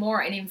it was more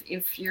an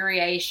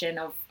infuriation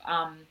of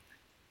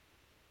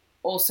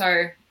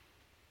also,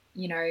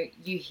 you know,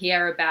 you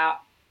hear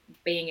about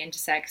being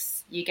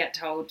intersex, you get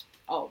told,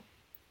 oh,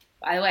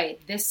 by the way,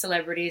 this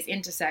celebrity is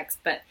intersex,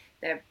 but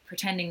they're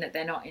pretending that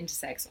they're not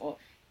intersex, or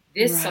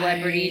this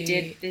celebrity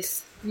did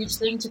this huge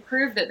thing to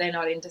prove that they're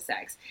not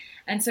intersex.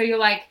 And so you're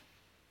like,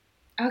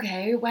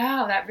 okay,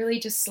 wow, that really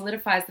just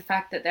solidifies the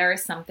fact that there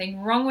is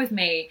something wrong with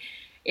me.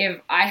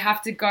 If I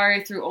have to go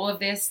through all of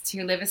this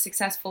to live a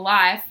successful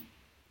life.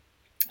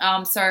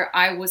 So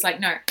I was like,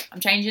 no, I'm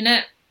changing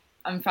it.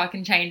 I'm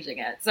fucking changing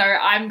it. So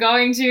I'm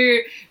going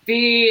to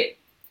be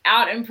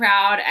out and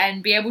proud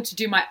and be able to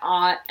do my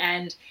art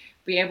and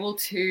be able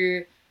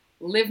to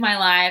live my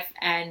life.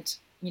 And,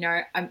 you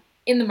know, I'm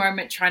in the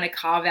moment trying to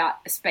carve out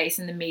a space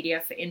in the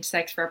media for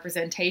intersex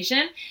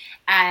representation.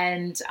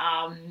 And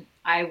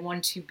I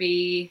want to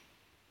be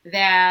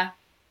there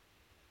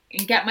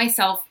and get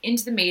myself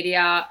into the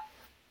media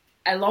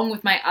along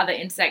with my other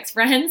intersex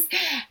friends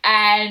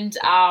and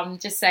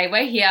just say,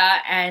 we're here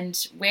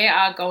and we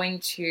are going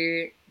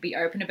to be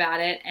open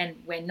about it, and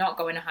we're not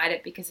going to hide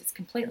it because it's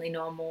completely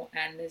normal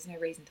and there's no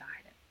reason to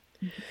hide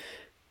it.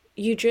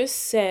 You just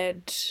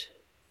said,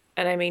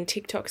 and I mean,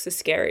 TikTok's the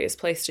scariest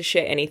place to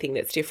share anything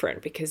that's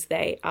different because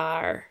they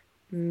are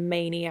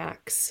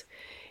maniacs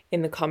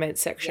in the comment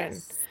section.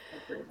 Yes,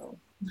 brutal.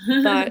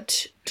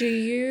 But do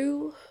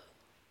you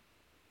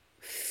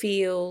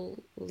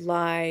feel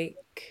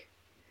like,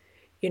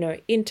 you know,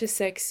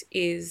 intersex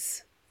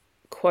is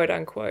quote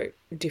unquote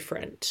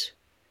different?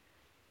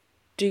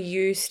 Do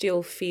you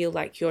still feel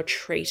like you're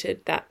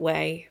treated that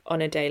way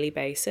on a daily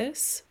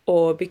basis?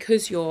 Or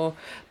because you're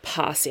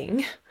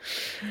passing,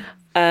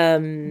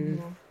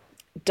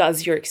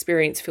 does your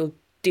experience feel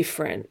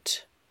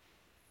different?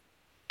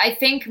 I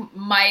think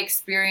my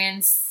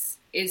experience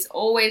is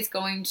always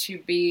going to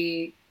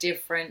be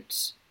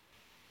different,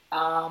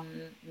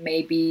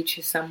 maybe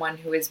to someone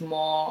who is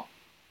more,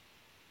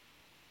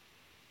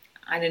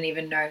 I don't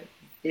even know,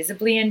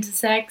 visibly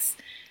intersex.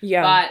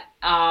 Yeah. But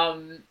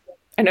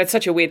I know it's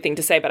such a weird thing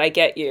to say, but I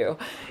get you.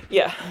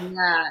 Yeah.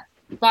 Yeah.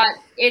 But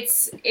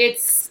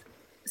it's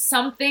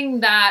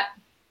something that,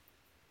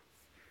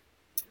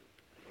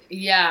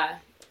 yeah,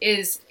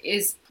 is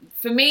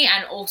for me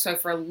and also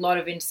for a lot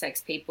of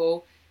intersex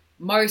people,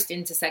 most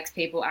intersex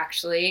people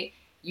actually,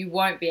 you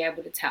won't be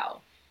able to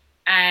tell.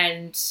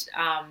 And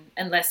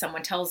unless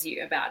someone tells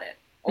you about it,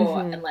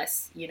 or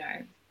unless, you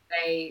know,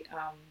 they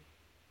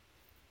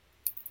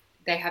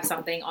have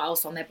something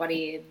else on their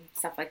body and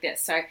stuff like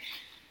this. So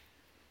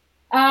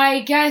I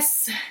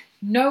guess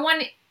no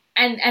one,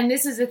 and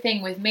this is the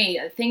thing with me,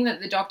 the thing that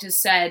the doctors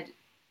said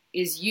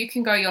is you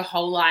can go your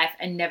whole life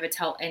and never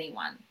tell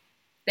anyone.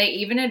 They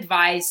even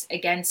advised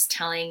against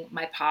telling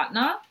my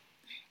partner.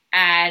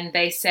 And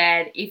they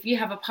said, if you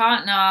have a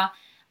partner,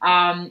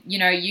 you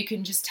know, you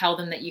can just tell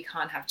them that you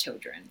can't have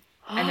children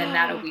and then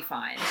that'll be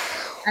fine.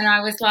 And I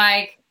was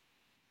like,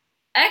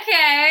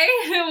 okay,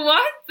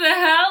 what the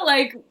hell?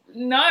 Like,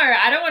 no,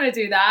 I don't want to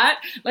do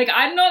that. Like,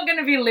 I'm not going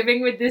to be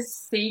living with this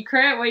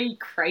secret. What, are you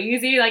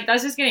crazy? Like,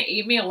 that's just going to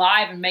eat me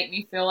alive and make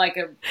me feel like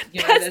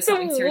there's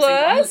something seriously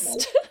wrong with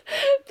me.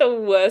 The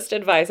worst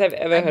advice I've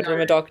ever heard from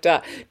a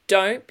doctor.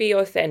 Don't be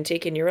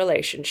authentic in your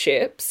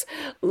relationships.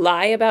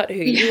 Lie about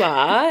who you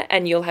are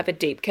and you'll have a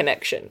deep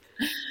connection.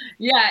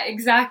 Yeah,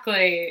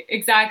 exactly.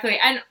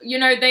 And, you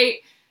know,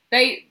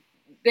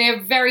 they're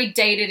very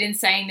dated in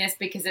saying this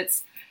because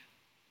it's,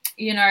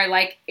 you know,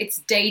 like it's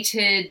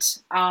dated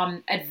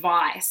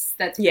advice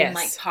that's been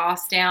like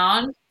passed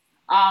down.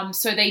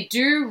 So they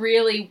do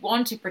really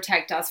want to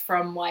protect us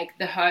from like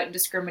the hurt and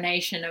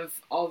discrimination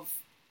of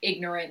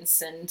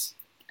ignorance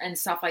and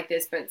stuff like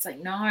this. But it's like,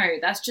 no,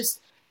 that's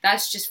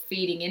just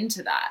feeding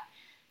into that.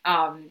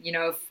 You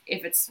know,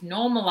 if it's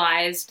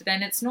normalized,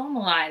 then it's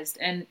normalized.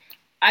 And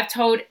I've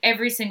told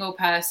every single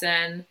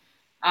person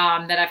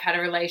that I've had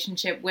a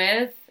relationship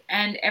with,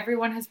 and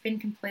everyone has been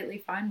completely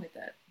fine with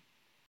it.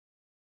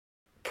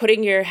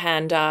 Putting your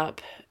hand up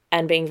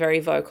and being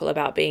very vocal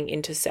about being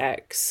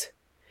intersex,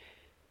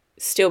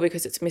 still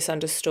because it's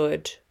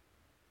misunderstood,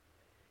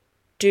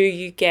 do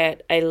you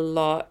get a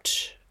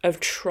lot of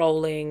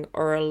trolling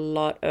or a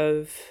lot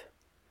of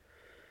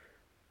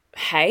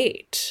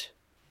hate?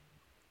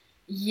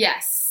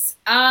 Yes.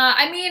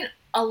 I mean,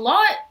 a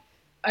lot.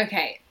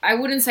 Okay, I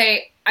wouldn't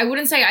say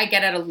I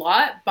get it a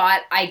lot,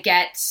 but I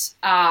get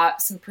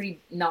some pretty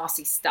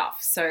nasty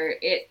stuff. So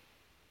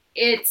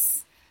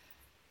it's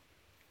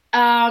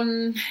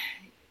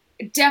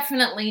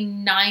definitely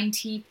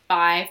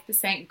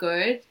 95%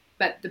 good,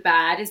 but the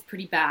bad is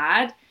pretty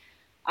bad.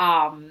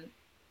 But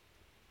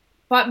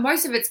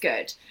most of it's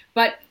good.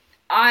 But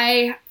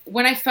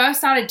when I first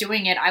started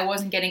doing it, I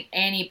wasn't getting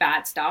any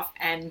bad stuff,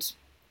 and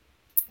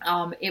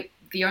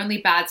the only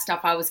bad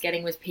stuff I was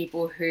getting was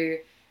people who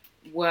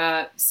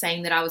were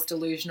saying that I was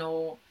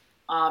delusional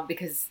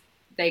because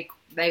they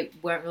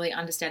weren't really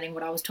understanding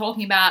what I was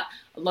talking about.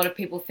 A lot of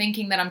people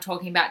thinking that I'm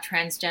talking about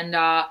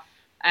transgender,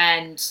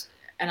 and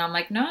I'm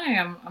like, no,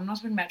 I'm not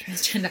talking about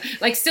transgender.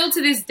 Like, still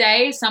to this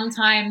day,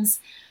 sometimes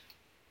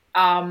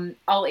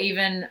I'll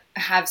even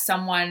have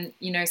someone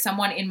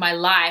in my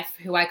life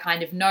who I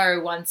kind of know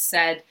once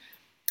said,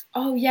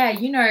 oh yeah,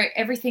 you know,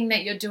 everything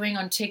that you're doing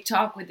on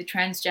TikTok with the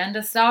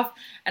transgender stuff.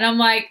 And I'm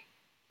like,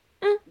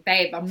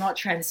 babe, I'm not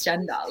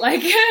transgender.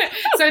 Like,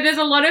 so there's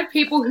a lot of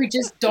people who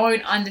just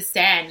don't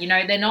understand, you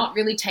know, they're not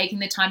really taking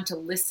the time to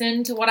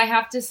listen to what I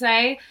have to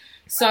say.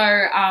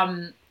 So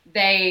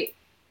they,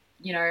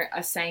 you know,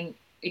 are saying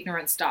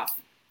ignorant stuff.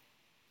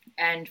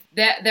 And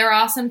there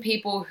are some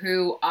people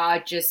who are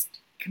just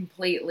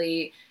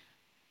completely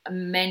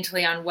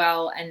mentally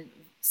unwell and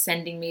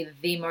sending me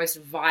the most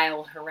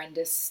vile,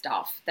 horrendous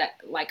stuff that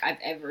like I've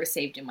ever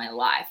received in my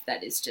life.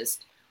 That is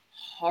just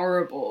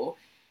horrible,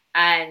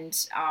 and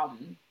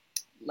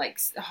like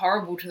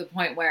horrible to the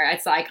point where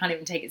it's I can't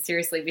even take it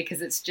seriously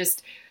because it's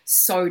just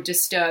so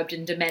disturbed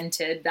and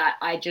demented that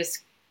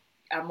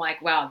I'm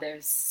like, wow,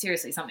 there's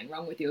seriously something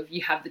wrong with you if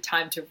you have the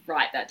time to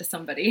write that to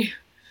somebody.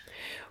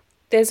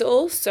 There's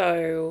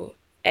also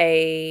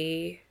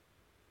a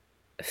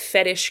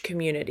fetish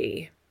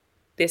community.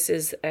 This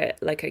is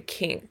like a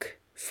kink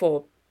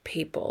for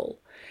people,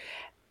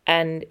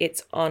 and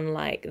it's on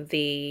like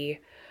the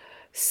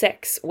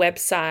sex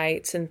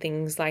websites and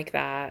things like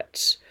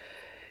that.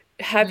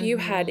 Have you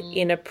had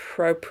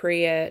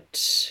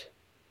inappropriate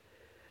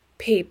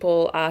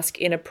people ask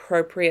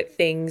inappropriate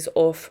things,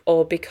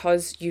 or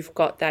because you've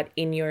got that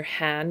in your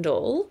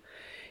handle,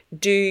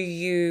 do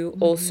you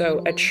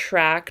also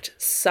attract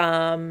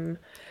some,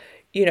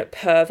 you know,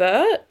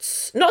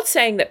 perverts? Not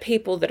saying that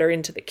people that are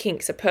into the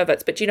kinks are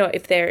perverts, but you know,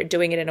 if they're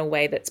doing it in a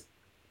way that's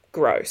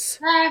gross.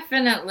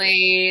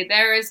 Definitely.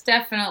 There is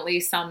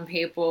definitely some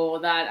people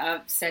that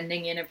are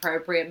sending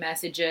inappropriate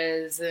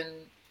messages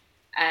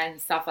and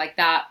stuff like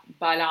that.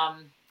 But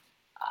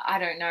I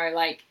don't know,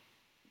 like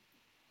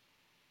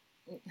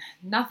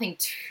nothing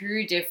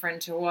too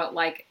different to what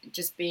like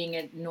just being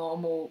a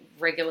normal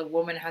regular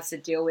woman has to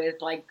deal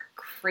with, like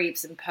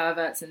creeps and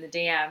perverts in the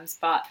DMs.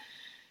 But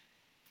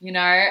you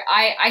know,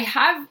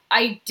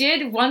 I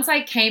did once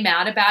I came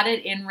out about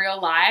it in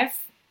real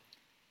life,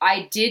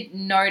 I did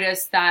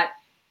notice that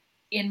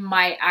in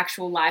my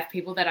actual life,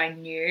 people that I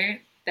knew,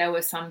 there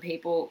were some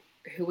people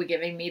who were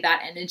giving me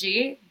that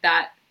energy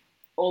that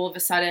all of a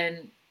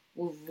sudden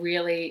were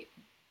really,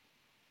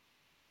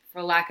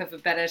 for lack of a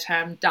better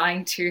term,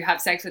 dying to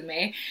have sex with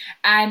me.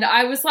 And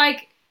I was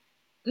like,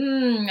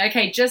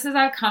 okay, just as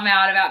I've come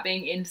out about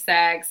being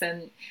intersex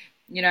and,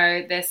 you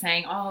know, they're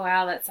saying, oh,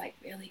 wow, that's like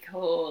really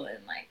cool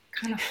and like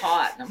kind of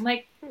hot. And I'm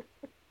like, what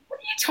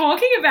are you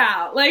talking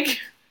about? Like,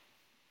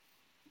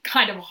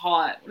 kind of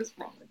hot. What is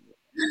wrong with you?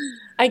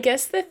 I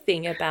guess the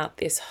thing about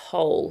this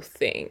whole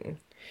thing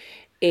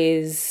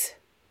is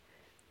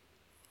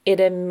it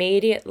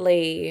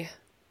immediately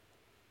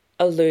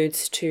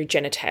alludes to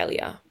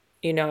genitalia,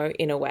 you know,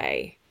 in a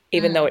way,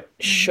 even though it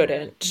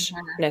shouldn't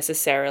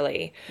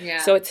necessarily. Yeah.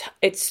 So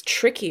it's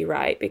tricky,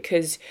 right?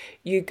 Because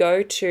you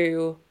go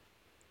to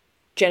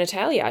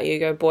genitalia, you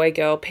go boy,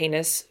 girl,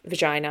 penis,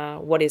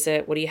 vagina, what is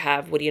it? What do you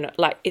have? What do you know?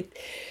 Like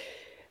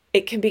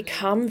it can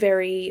become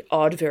very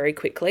odd very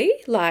quickly.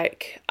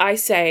 Like I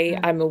say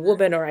I'm a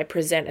woman or I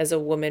present as a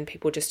woman,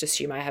 people just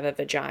assume I have a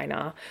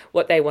vagina.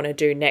 What they want to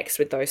do next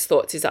with those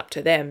thoughts is up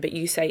to them. But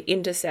you say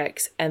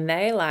intersex and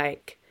they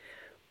like,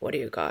 what do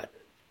you got?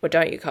 What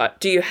don't you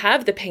got? Do you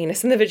have the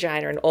penis and the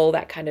vagina and all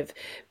that kind of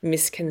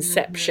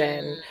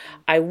misconception?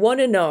 I want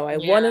to know. I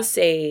want to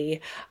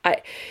see.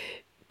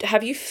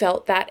 Have you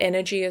felt that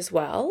energy as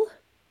well?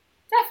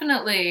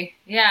 Definitely.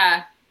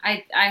 Yeah.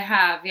 I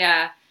have,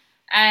 yeah.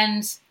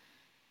 And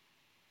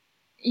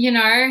you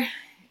know,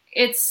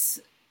 it's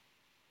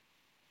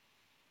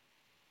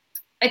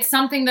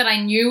something that I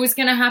knew was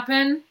going to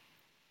happen.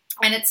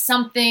 And it's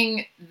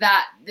something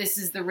that this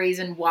is the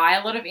reason why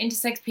a lot of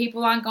intersex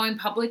people aren't going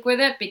public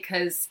with it,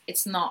 because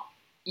it's not,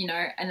 you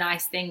know, a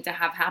nice thing to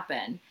have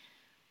happen.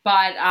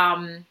 But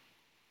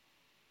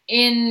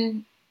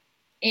in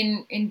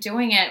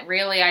doing it,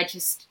 really, I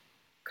just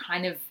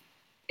kind of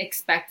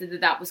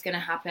expected that was going to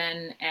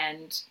happen,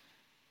 and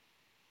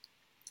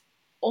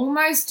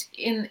almost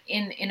in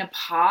a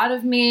part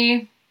of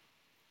me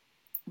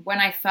when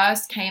I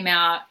first came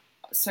out,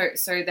 so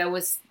there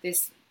was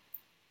this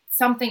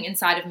something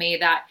inside of me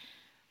that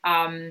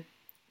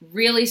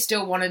really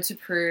still wanted to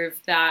prove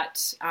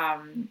that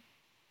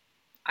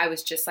I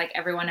was just like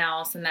everyone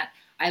else and that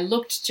I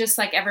looked just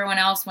like everyone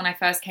else when I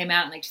first came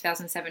out in like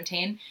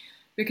 2017,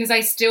 because I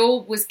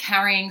still was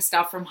carrying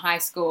stuff from high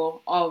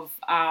school of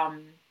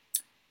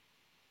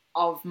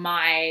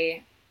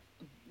my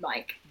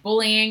like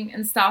bullying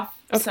and stuff.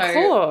 Of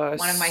course.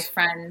 One of my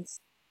friends,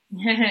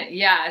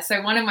 yeah.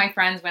 So one of my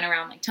friends went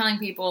around like telling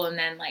people, and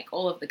then like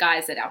all of the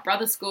guys at our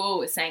brother's school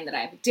were saying that I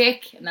have a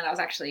dick and that I was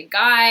actually a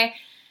guy.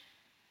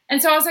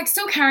 And so I was like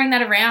still carrying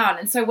that around.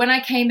 And so when I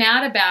came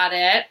out about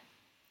it,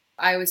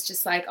 I was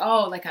just like,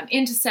 oh, like I'm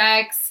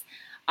intersex.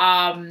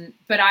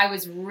 But I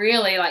was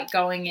really like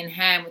going in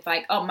ham with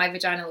like, oh, my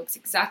vagina looks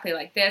exactly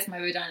like this. My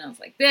vagina looks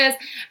like this.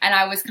 And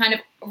I was kind of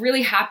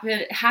really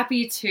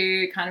happy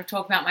to kind of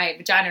talk about my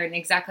vagina and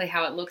exactly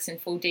how it looks in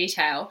full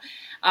detail.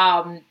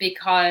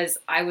 Because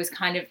I was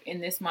kind of in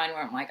this mind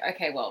where I'm like,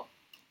 okay, well,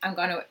 I'm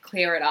going to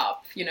clear it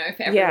up, you know,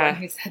 for everyone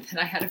who said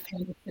that I had a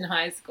penis in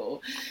high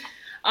school.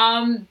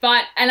 And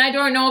I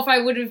don't know if I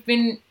would have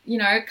been, you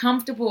know,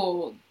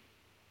 comfortable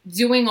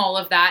doing all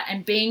of that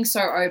and being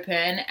so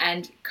open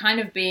and kind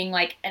of being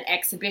like an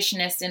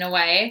exhibitionist in a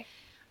way,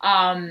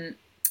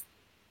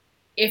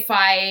 if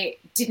I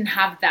didn't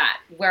have that,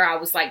 where I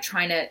was like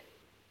trying to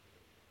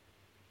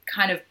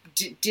kind of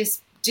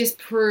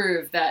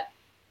disprove that,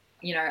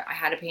 you know, I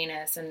had a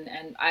penis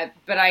and I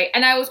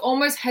was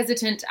almost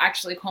hesitant to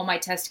actually call my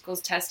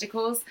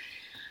testicles.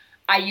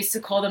 I used to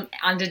call them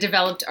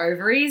underdeveloped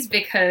ovaries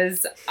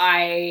because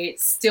I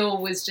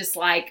still was just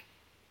like,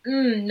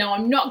 no,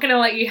 I'm not going to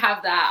let you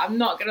have that. I'm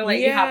not going to let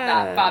you have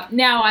that. But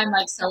now I'm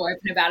like so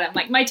open about it. I'm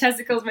like, my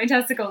testicles,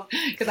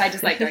 because I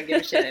just like don't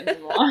give a shit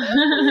anymore.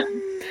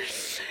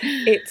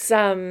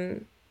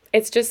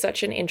 It's just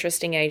such an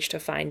interesting age to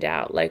find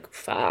out, like,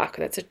 fuck,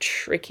 that's a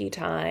tricky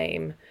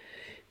time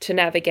to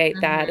navigate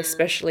that,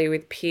 especially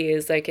with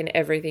peers, like, and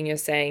everything you're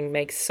saying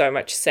makes so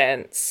much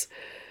sense.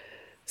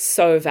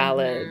 So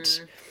valid.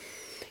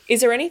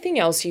 Is there anything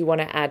else you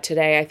want to add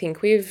today? I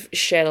think we've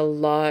shared a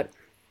lot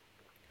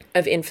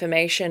of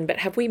information, but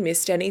have we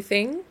missed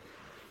anything?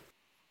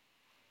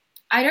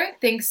 I don't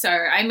think so.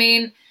 I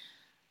mean,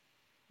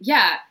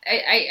 yeah,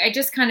 I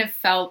just kind of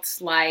felt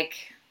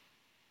like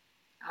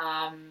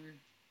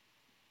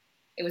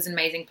it was an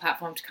amazing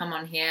platform to come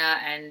on here,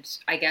 and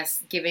I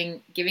guess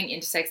giving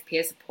Intersex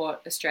Peer Support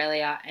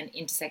Australia and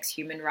Intersex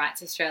Human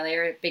Rights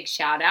Australia a big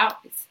shout out.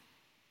 It's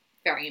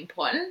very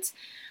important.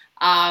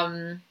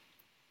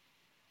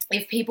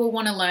 If people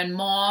want to learn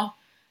more,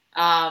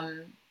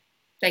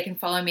 they can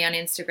follow me on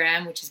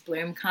Instagram, which is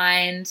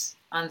bloomkind_,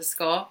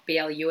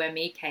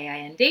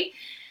 BLUMEKIND.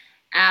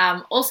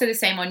 Also the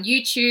same on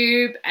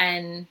YouTube,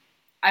 and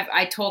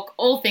I talk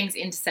all things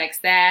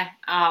intersex there,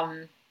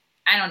 and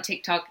on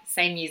TikTok,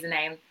 same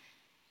username.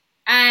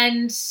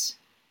 And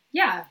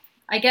yeah,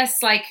 I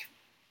guess like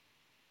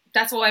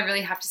that's all I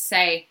really have to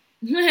say,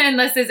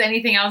 unless there's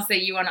anything else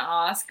that you want to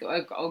ask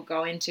or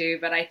go into,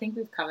 but I think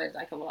we've covered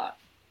like a lot.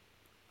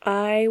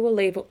 I will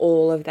leave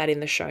all of that in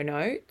the show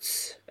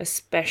notes,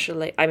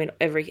 especially, I mean,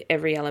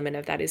 every element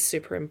of that is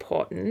super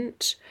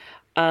important.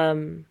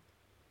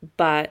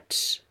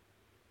 But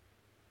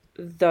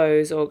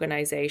those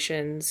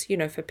organizations, you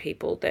know, for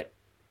people that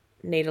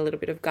need a little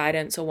bit of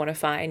guidance or want to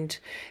find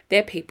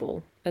their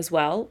people as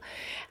well.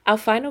 Our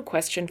final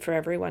question for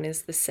everyone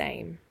is the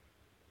same.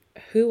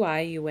 Who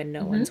are you when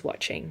no one's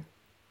watching?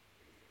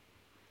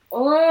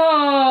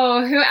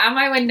 Oh, who am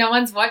I when no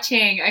one's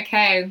watching?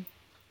 Okay.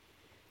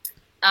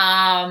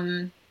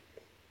 I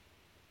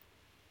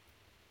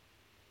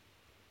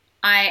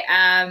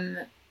am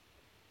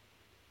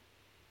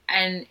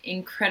an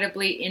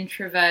incredibly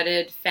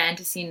introverted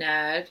fantasy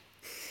nerd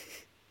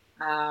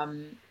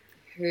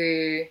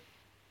who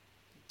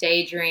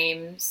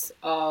daydreams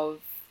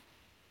of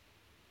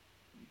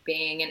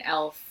being an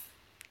elf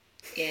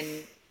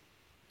in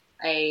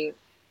a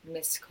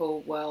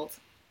mystical world.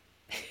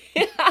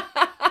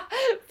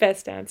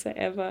 Best answer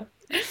ever.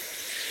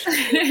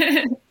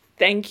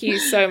 Thank you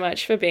so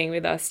much for being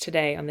with us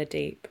today on The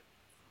Deep.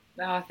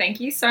 Oh, thank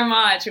you so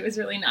much. It was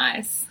really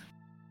nice.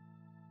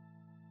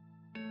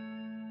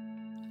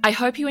 I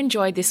hope you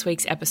enjoyed this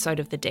week's episode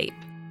of The Deep.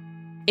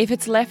 If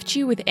it's left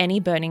you with any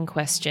burning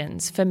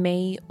questions for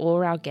me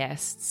or our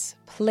guests,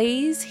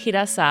 please hit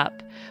us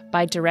up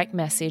by direct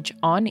message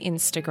on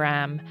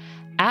Instagram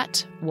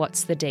at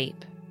What's the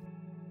Deep.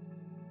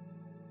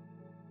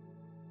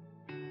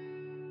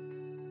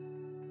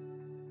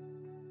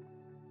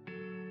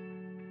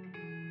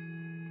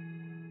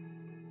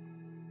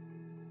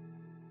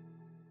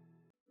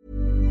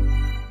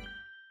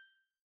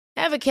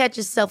 Ever catch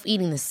yourself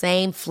eating the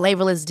same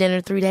flavorless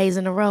dinner 3 days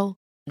in a row?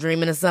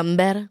 Dreaming of something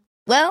better?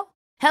 Well,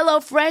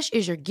 HelloFresh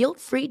is your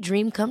guilt-free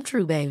dream come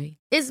true, baby.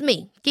 It's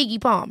me, Keke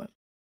Palmer.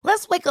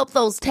 Let's wake up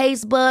those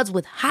taste buds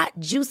with hot,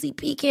 juicy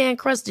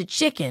pecan-crusted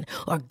chicken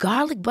or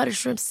garlic butter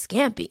shrimp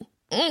scampi.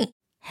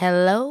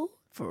 Hello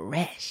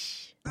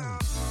Fresh.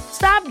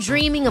 Stop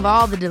dreaming of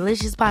all the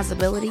delicious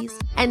possibilities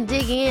and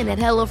dig in at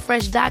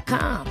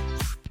HelloFresh.com.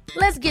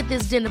 Let's get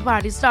this dinner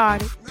party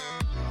started.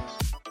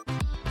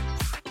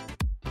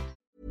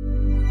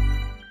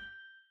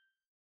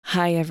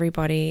 Hi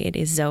everybody, it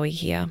is Zoe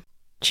here.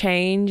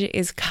 Change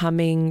is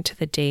coming to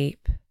the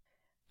deep.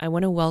 I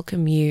want to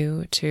welcome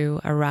you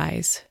to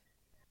Arise.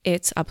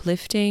 It's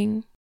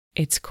uplifting,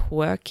 it's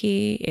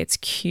quirky, it's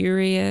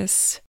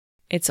curious.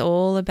 It's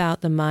all about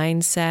the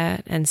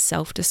mindset and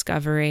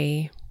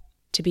self-discovery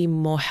to be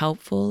more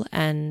helpful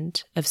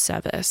and of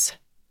service.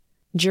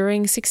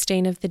 During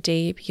 16 of the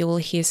Deep, you will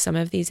hear some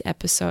of these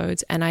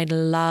episodes, and I'd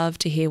love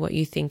to hear what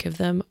you think of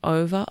them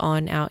over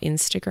on our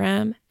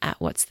Instagram at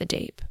What's the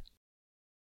Deep.